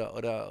irgendwem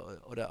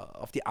oder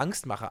auf die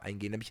Angstmache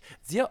eingehen. Nämlich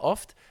sehr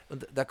oft,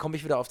 und da komme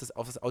ich wieder auf das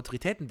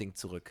Autoritätending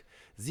zurück,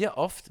 sehr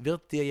oft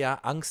wird dir ja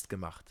Angst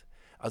gemacht.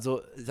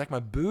 Also, ich sag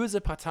mal, böse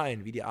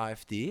Parteien wie die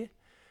AfD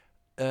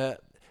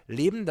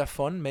leben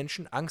davon,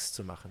 Menschen Angst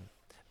zu machen.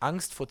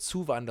 Angst vor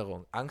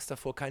Zuwanderung, Angst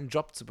davor, keinen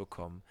Job zu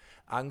bekommen,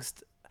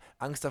 Angst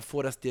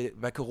davor, dass dir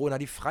bei Corona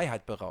die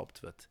Freiheit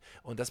beraubt wird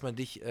und dass man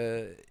dich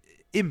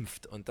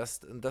impft und dass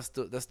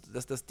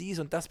dies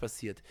und das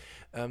passiert.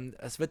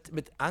 Es wird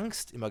mit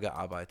Angst immer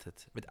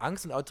gearbeitet, mit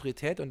Angst und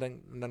Autorität und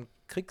dann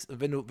kriegst,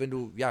 wenn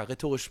du ja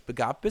rhetorisch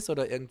begabt bist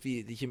oder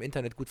irgendwie dich im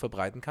Internet gut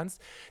verbreiten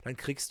kannst, dann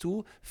kriegst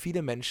du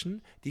viele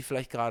Menschen, die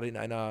vielleicht gerade in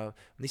einer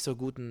nicht so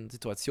guten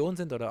Situation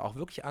sind oder auch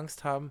wirklich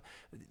Angst haben,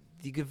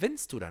 die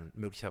gewinnst du dann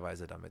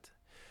möglicherweise damit.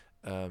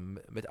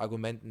 Mit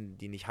Argumenten,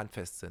 die nicht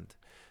handfest sind.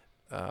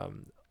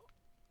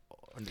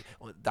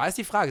 Und da ist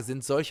die Frage,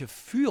 sind solche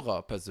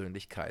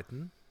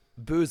Führerpersönlichkeiten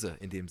böse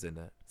in dem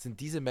Sinne? Sind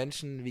diese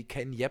Menschen wie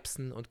Ken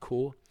Jebsen und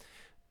Co.,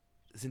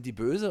 sind die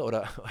böse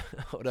oder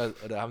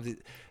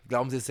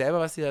glauben sie es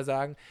selber, was sie da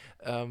sagen?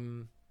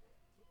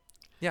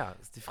 Ja,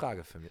 ist die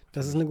Frage für mich.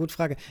 Das ist eine gute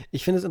Frage.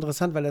 Ich finde es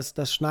interessant, weil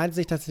das schneidet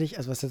sich tatsächlich,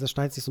 also was heißt, das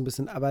schneidet sich so ein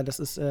bisschen, aber das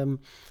ist,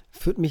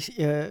 führt mich,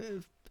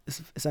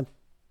 ist ein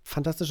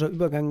fantastischer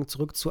Übergang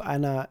zurück zu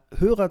einer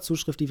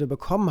Hörerzuschrift, die wir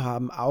bekommen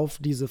haben auf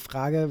diese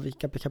Frage. Ich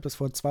glaube, ich habe das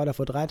vor 2 oder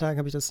vor 3 Tagen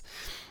habe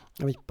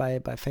ich bei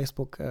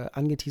Facebook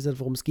angeteasert,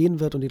 worum es gehen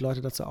wird und die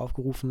Leute dazu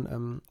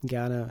aufgerufen,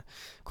 gerne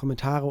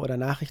Kommentare oder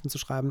Nachrichten zu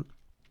schreiben.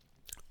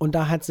 Und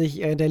da hat sich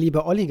der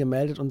liebe Olli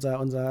gemeldet,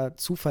 unser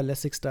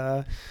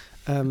zuverlässigster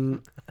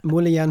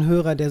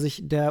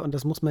Mulian-Hörer, und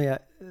das muss man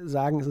ja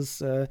sagen, es ist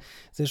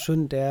sehr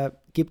schön,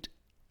 der gibt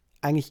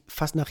eigentlich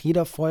fast nach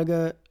jeder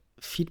Folge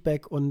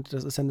Feedback und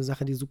das ist ja eine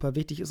Sache, die super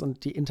wichtig ist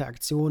und die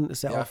Interaktion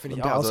ist ja Ja, auch, finde und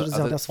ich der auch. Austausch ist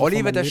ja auch das, Olli wovon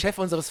wird man der lebt. Chef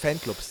unseres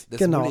Fanclubs, des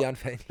Genau. Mulian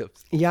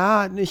Fanclubs.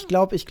 Ja,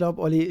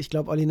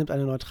 Olli nimmt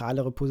eine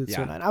neutralere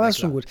Position Ja, ein, aber na ist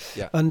schon klar. gut.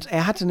 Ja. Und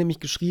er hatte nämlich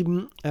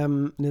geschrieben,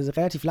 eine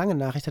relativ lange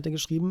Nachricht hat er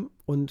geschrieben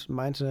und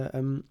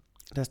meinte,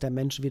 dass der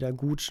Mensch weder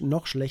gut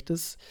noch schlecht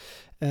ist,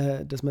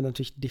 dass man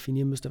natürlich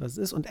definieren müsste, was es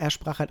ist. Und er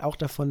sprach halt auch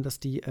davon,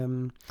 dass die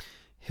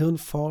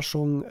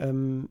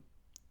Hirnforschung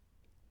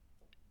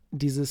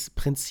dieses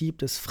Prinzip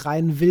des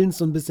freien Willens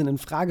so ein bisschen in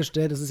Frage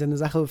stellt. Das ist ja eine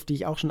Sache, auf die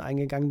ich auch schon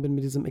eingegangen bin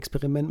mit diesem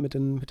Experiment mit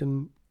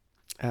den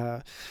ich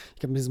glaube,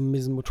 mit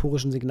diesen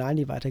motorischen Signalen,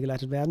 die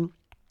weitergeleitet werden.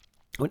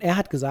 Und er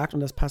hat gesagt, und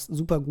das passt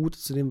super gut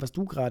zu dem, was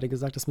du gerade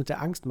gesagt hast mit der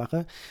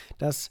Angstmache,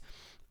 dass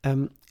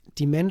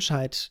die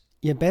Menschheit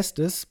ihr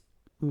Bestes,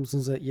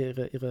 beziehungsweise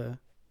ihre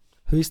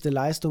höchste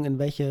Leistung, in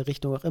welche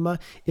Richtung auch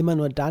immer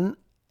nur dann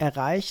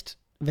erreicht,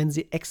 wenn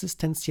sie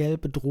existenziell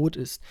bedroht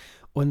ist.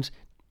 Und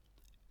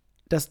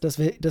dass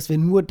wir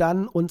nur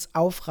dann uns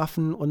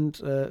aufraffen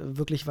und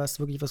wirklich was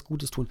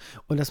Gutes tun.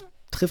 Und das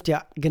trifft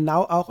ja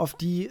genau auch auf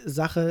die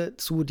Sache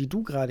zu, die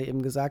du gerade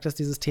eben gesagt hast,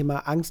 dieses Thema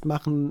Angst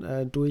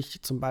machen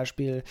durch zum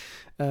Beispiel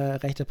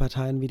rechte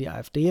Parteien wie die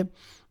AfD.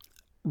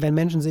 Wenn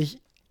Menschen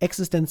sich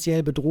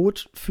existenziell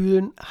bedroht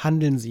fühlen,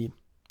 handeln sie.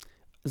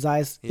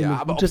 Sei es in Ja, eine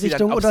aber gute ob sie dann,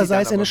 Richtung ob oder sie sei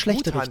dann es in aber eine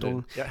schlechte gut handeln.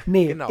 Richtung. Ja,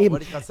 Nee, genau, eben.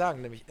 wollte ich gerade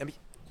sagen. Nämlich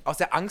aus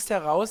der Angst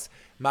heraus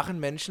machen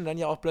Menschen dann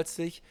ja auch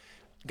plötzlich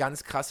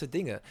ganz krasse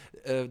Dinge.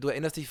 Du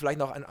erinnerst dich vielleicht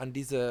noch an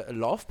diese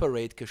Love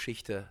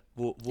Parade-Geschichte,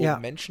 wo Ja.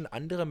 Menschen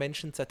andere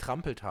Menschen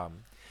zertrampelt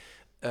haben.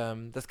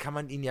 Das kann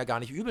man ihnen ja gar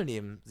nicht übel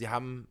nehmen. Sie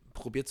haben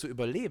probiert zu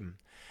überleben.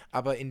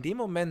 Aber in dem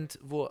Moment,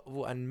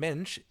 wo ein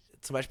Mensch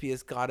zum Beispiel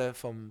jetzt gerade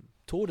vom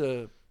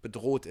Tode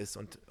bedroht ist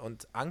und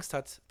Angst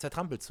hat,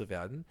 zertrampelt zu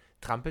werden,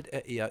 trampelt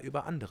er eher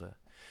über andere.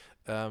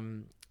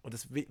 Und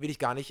das will ich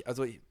gar nicht,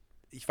 also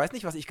ich weiß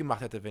nicht, was ich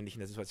gemacht hätte, wenn ich in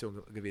der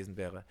Situation gewesen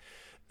wäre.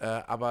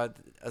 Aber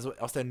also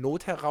aus der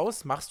Not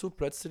heraus machst du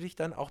plötzlich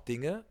dann auch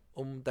Dinge,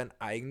 um dein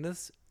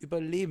eigenes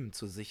Überleben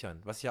zu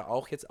sichern. Was ja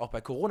auch jetzt auch bei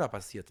Corona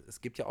passiert.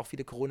 Es gibt ja auch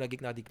viele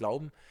Corona-Gegner, die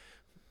glauben,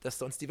 dass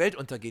sonst die Welt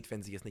untergeht,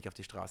 wenn sie jetzt nicht auf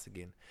die Straße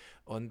gehen.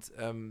 Und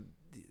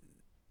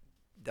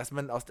dass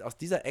man aus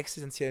dieser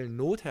existenziellen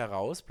Not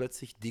heraus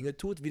plötzlich Dinge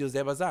tut, wie du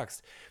selber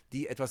sagst,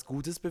 die etwas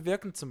Gutes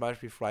bewirken, zum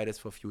Beispiel Fridays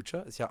for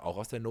Future, ist ja auch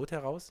aus der Not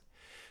heraus.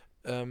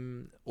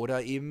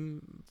 Oder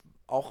eben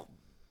auch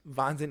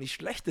wahnsinnig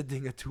schlechte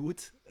Dinge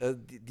tut,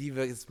 die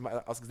wir jetzt mal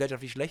aus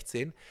gesellschaftlich schlecht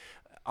sehen,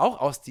 auch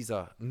aus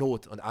dieser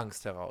Not und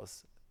Angst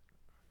heraus.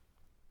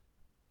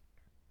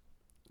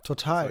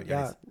 Total, Sorry,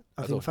 ja, Janis. auf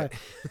Also, jeden Fall.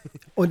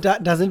 Und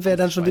da sind wir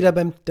dann schon wieder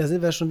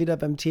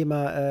beim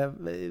Thema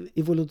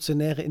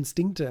evolutionäre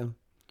Instinkte.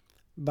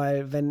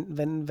 Weil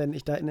wenn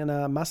ich da in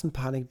einer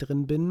Massenpanik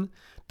drin bin,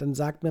 dann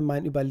sagt mir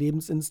mein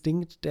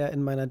Überlebensinstinkt, der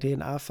in meiner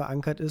DNA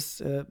verankert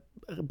ist,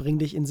 bring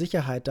dich in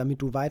Sicherheit,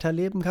 damit du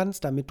weiterleben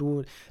kannst, damit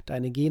du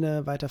deine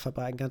Gene weiter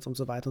verbreiten kannst und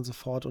so weiter und so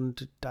fort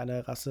und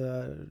deine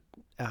Rasse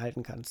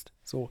erhalten kannst.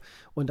 So.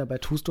 Und dabei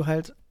tust du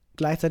halt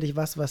gleichzeitig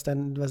was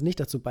nicht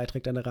dazu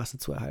beiträgt, deine Rasse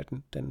zu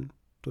erhalten. Denn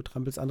du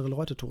trampelst andere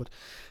Leute tot.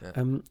 Ja.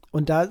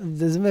 Und da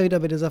sind wir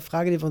wieder bei dieser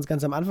Frage, die wir uns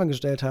ganz am Anfang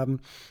gestellt haben.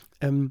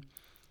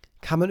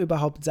 Kann man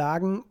überhaupt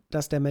sagen,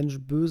 dass der Mensch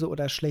böse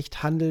oder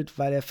schlecht handelt,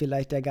 weil er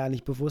vielleicht gar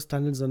nicht bewusst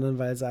handelt, sondern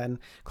weil sein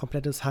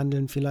komplettes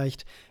Handeln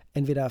vielleicht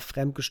entweder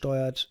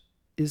fremdgesteuert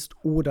ist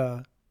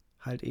oder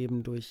halt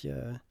eben durch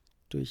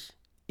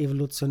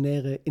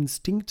evolutionäre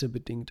Instinkte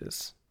bedingt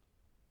ist?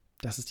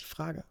 Das ist die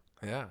Frage.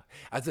 Ja,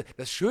 also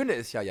das Schöne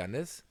ist ja,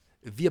 Jannis,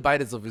 wir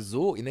beide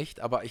sowieso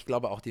nicht, aber ich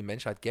glaube auch die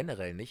Menschheit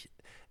generell nicht.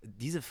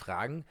 Diese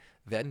Fragen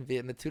werden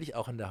wir natürlich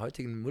auch in der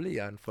heutigen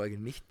Mulligan-Folge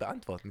nicht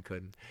beantworten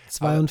können.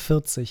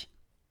 42.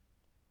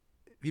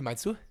 Aber, wie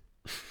meinst du?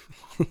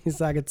 Ich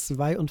sage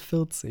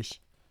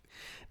 42.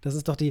 Das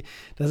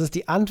ist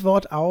die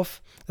Antwort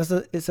auf, das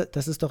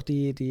ist doch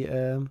ich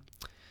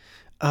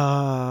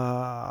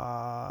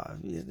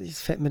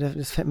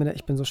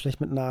bin so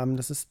schlecht mit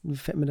Namen,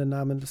 fällt mir der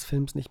Name des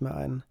Films nicht mehr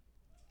ein.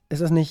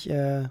 Ist das nicht,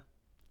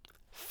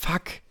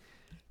 fuck.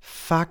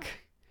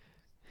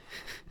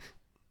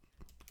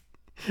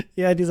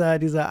 Ja,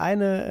 dieser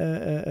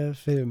eine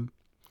Film.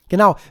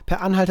 Genau,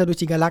 Per Anhalter durch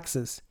die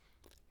Galaxis.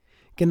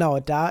 Genau,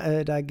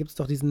 da gibt's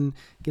doch diesen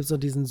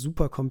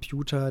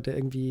Supercomputer, der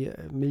irgendwie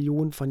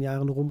Millionen von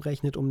Jahren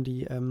rumrechnet, um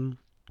die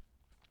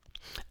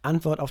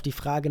Antwort auf die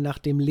Frage nach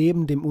dem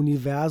Leben, dem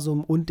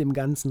Universum und dem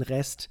ganzen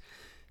Rest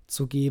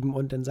zu geben.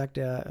 Und dann sagt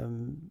er,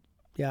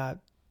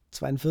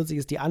 42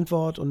 ist die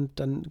Antwort und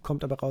dann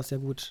kommt aber raus, ja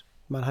gut,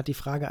 man hat die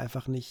Frage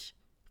einfach nicht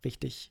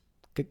richtig,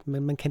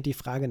 man kennt die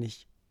Frage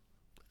nicht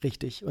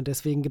richtig. Und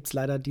deswegen gibt es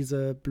leider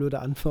diese blöde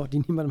Antwort, die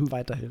niemandem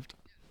weiterhilft.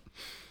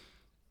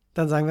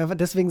 Dann sagen wir einfach,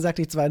 deswegen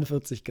sagte ich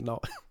 42,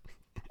 genau.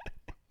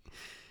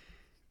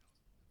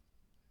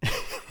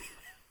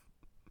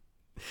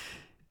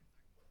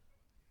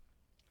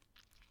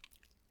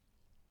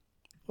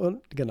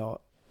 Und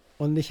genau.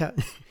 Und ich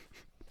habe.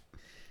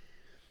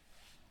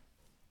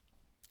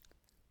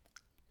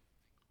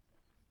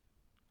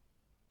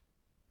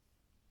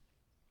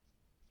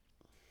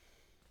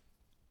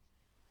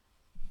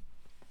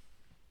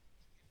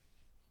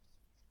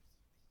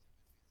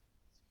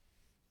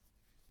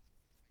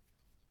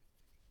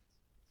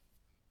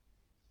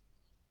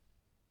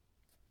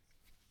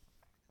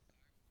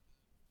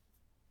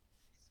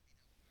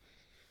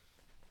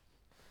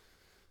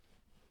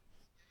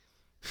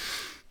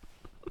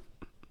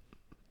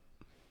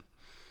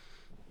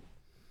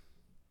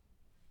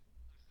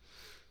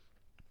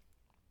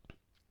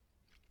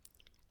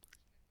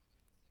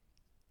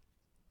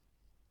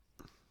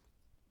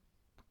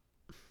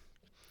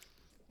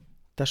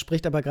 Da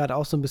spricht aber gerade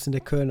auch so ein bisschen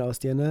der Köln aus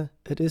dir, ne?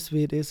 Es ist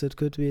wie es ist, es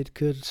kütt wie es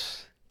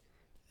kütt.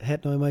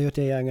 Het noch immer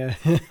Jutta Jange.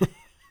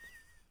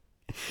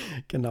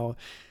 Genau.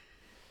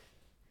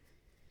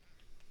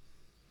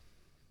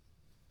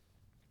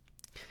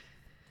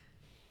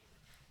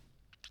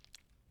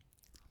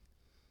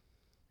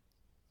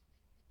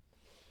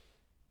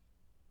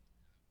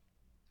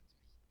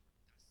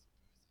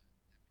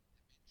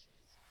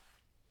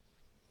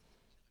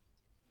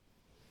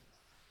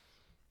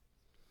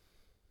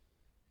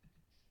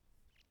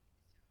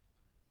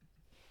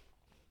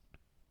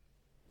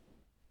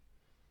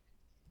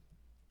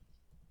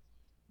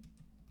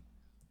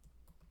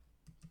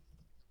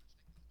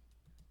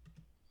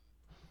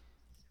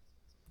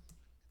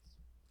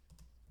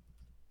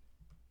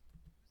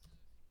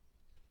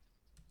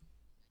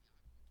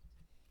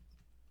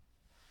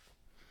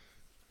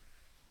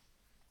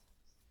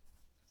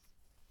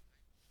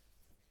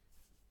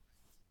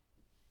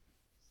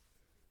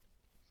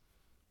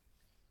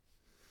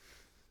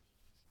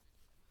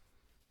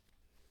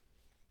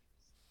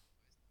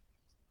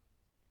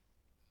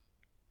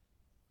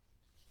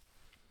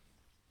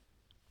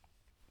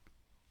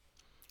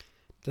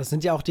 Das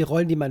sind ja auch die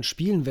Rollen, die man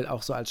spielen will,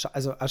 auch so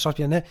also als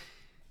Schauspieler, ne?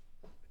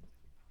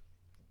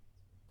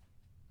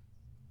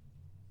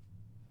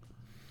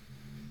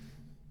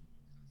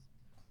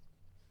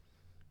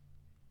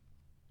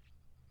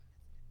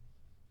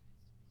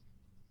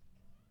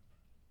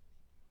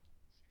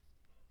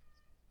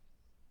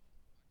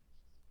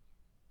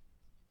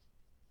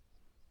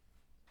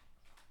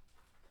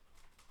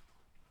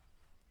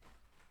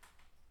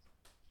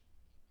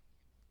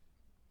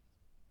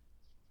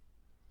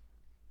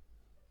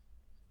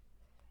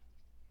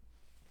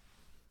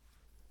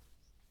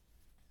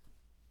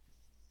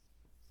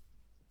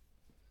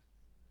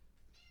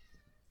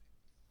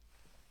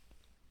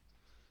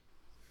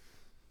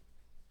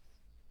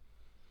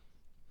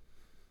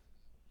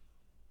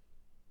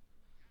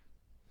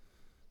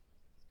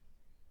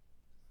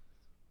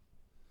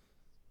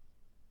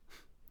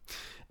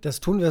 Das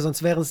tun wir,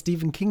 sonst wäre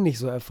Stephen King nicht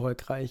so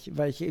erfolgreich.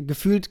 Weil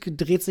gefühlt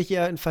dreht sich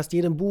ja in fast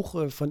jedem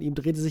Buch von ihm,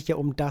 dreht es sich ja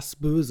um das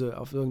Böse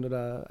auf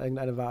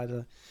irgendeine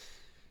Weise.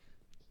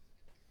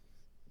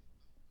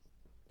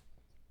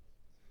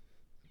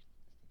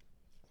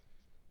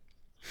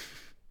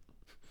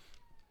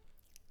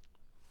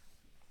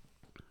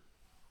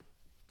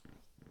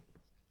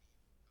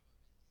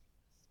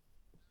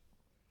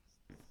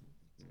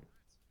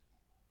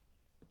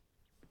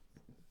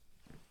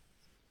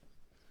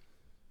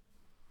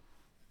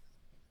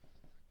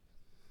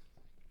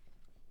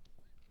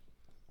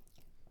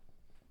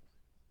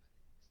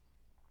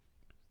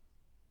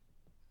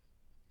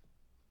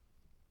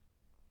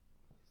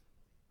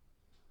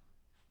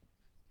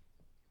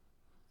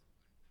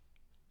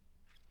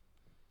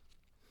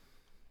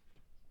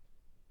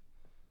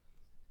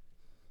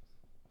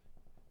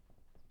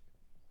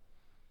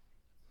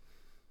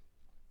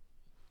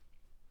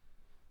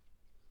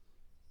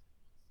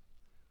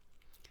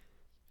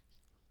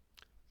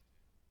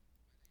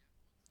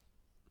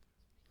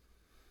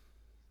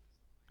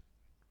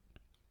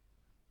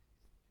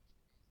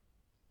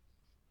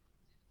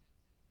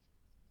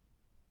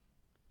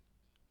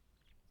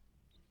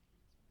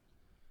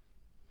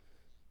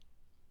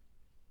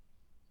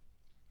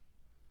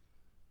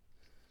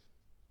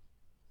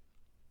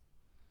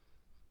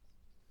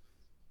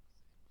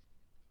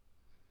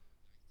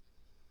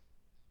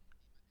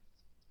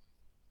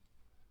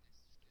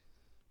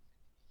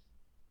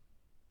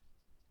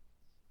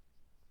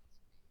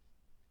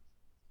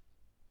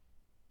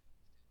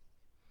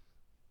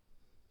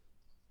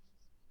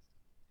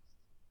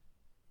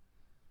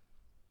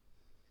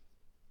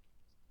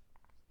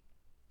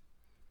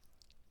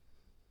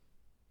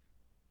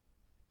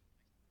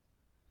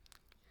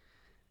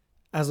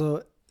 Also,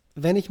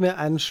 wenn ich mir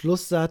einen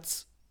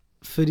Schlusssatz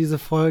für diese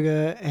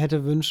Folge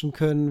hätte wünschen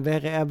können,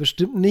 wäre er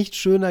bestimmt nicht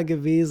schöner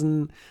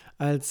gewesen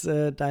als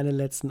deine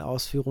letzten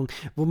Ausführungen.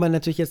 Wo man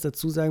natürlich jetzt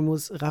dazu sagen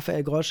muss,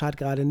 Raphael Grosch hat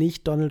gerade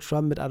nicht Donald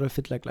Trump mit Adolf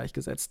Hitler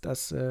gleichgesetzt.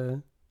 Das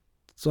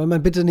soll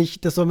man bitte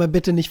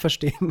nicht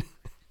verstehen.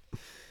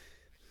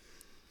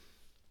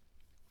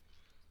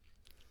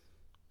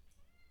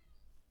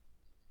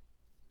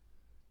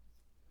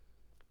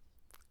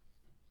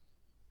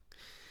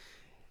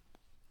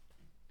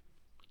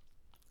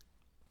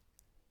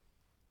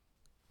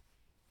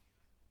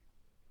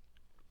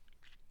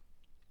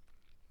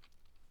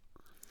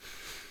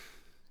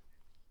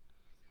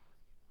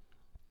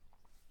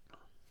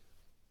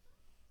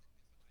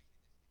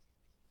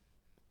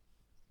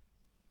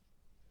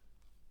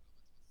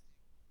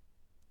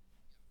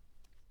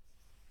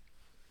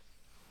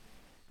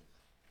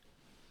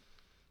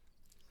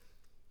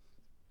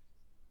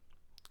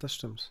 Das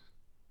stimmt.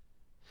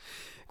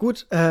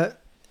 Gut,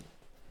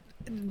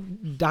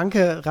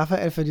 danke,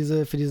 Raphael, für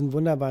diesen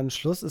wunderbaren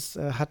Schluss. Es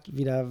hat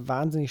wieder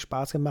wahnsinnig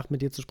Spaß gemacht,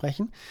 mit dir zu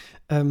sprechen.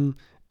 Ähm,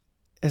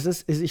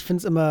 ich finde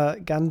es immer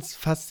ganz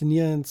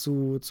faszinierend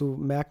zu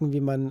merken,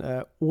 wie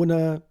man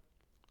ohne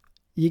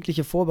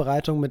jegliche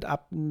Vorbereitung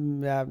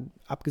ja,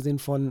 abgesehen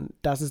von,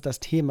 das ist das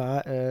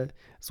Thema,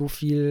 so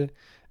viel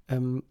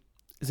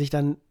sich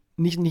dann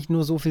nicht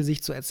nur so viel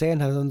sich zu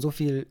erzählen hat, sondern so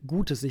viel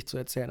Gutes sich zu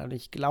erzählen. Und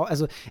ich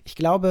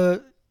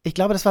glaube,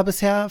 das war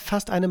bisher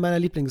fast eine meiner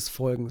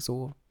Lieblingsfolgen,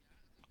 so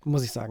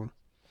muss ich sagen.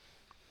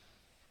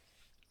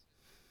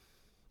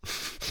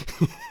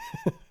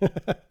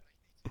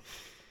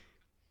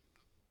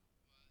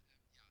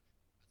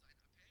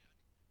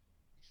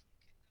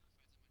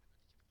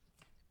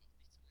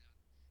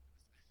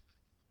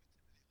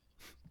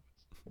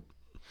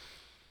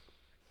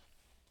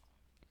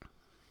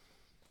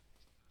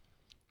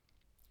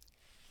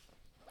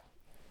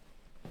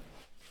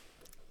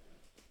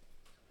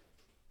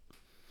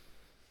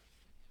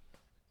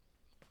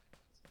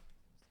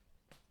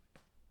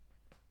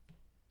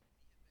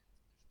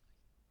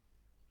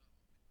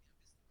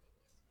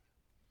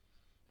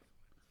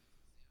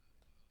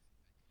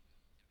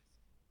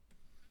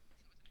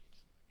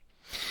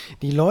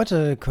 Die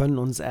Leute können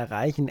uns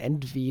erreichen,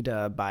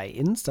 entweder bei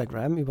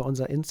Instagram, über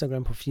unser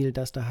Instagram-Profil,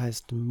 das da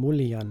heißt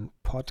Mullian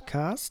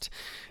Podcast.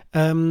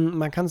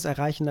 Man kann es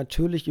erreichen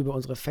natürlich über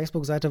unsere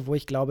Facebook-Seite, wo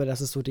ich glaube,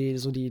 das ist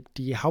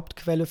die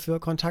Hauptquelle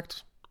für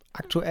Kontakt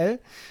aktuell.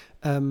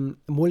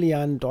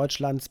 Mullian,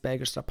 Deutschlands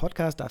belgischster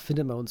Podcast, da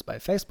findet man uns bei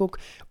Facebook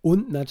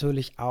und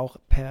natürlich auch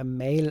per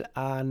Mail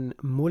an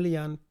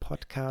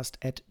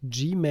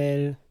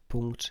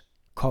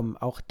mullianpodcast@gmail.com.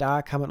 Auch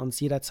da kann man uns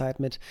jederzeit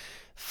mit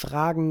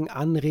Fragen,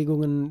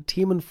 Anregungen,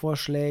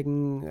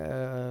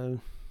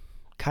 Themenvorschlägen,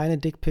 keine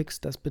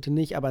Dickpics, das bitte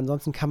nicht, aber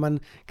ansonsten kann man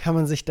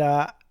sich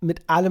da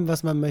mit allem,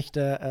 was man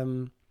möchte,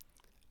 an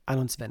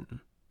uns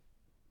wenden.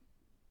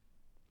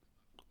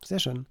 Sehr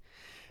schön.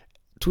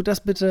 Tut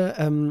das bitte.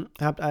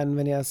 Habt einen,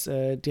 wenn ihr es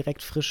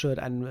direkt frisch hört,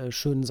 einen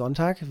schönen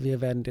Sonntag.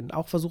 Wir werden den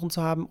auch versuchen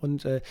zu haben.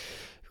 Und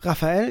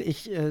Raphael,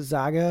 ich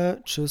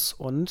sage Tschüss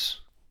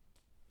und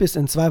bis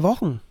in 2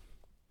 Wochen.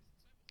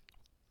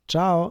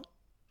 Ciao.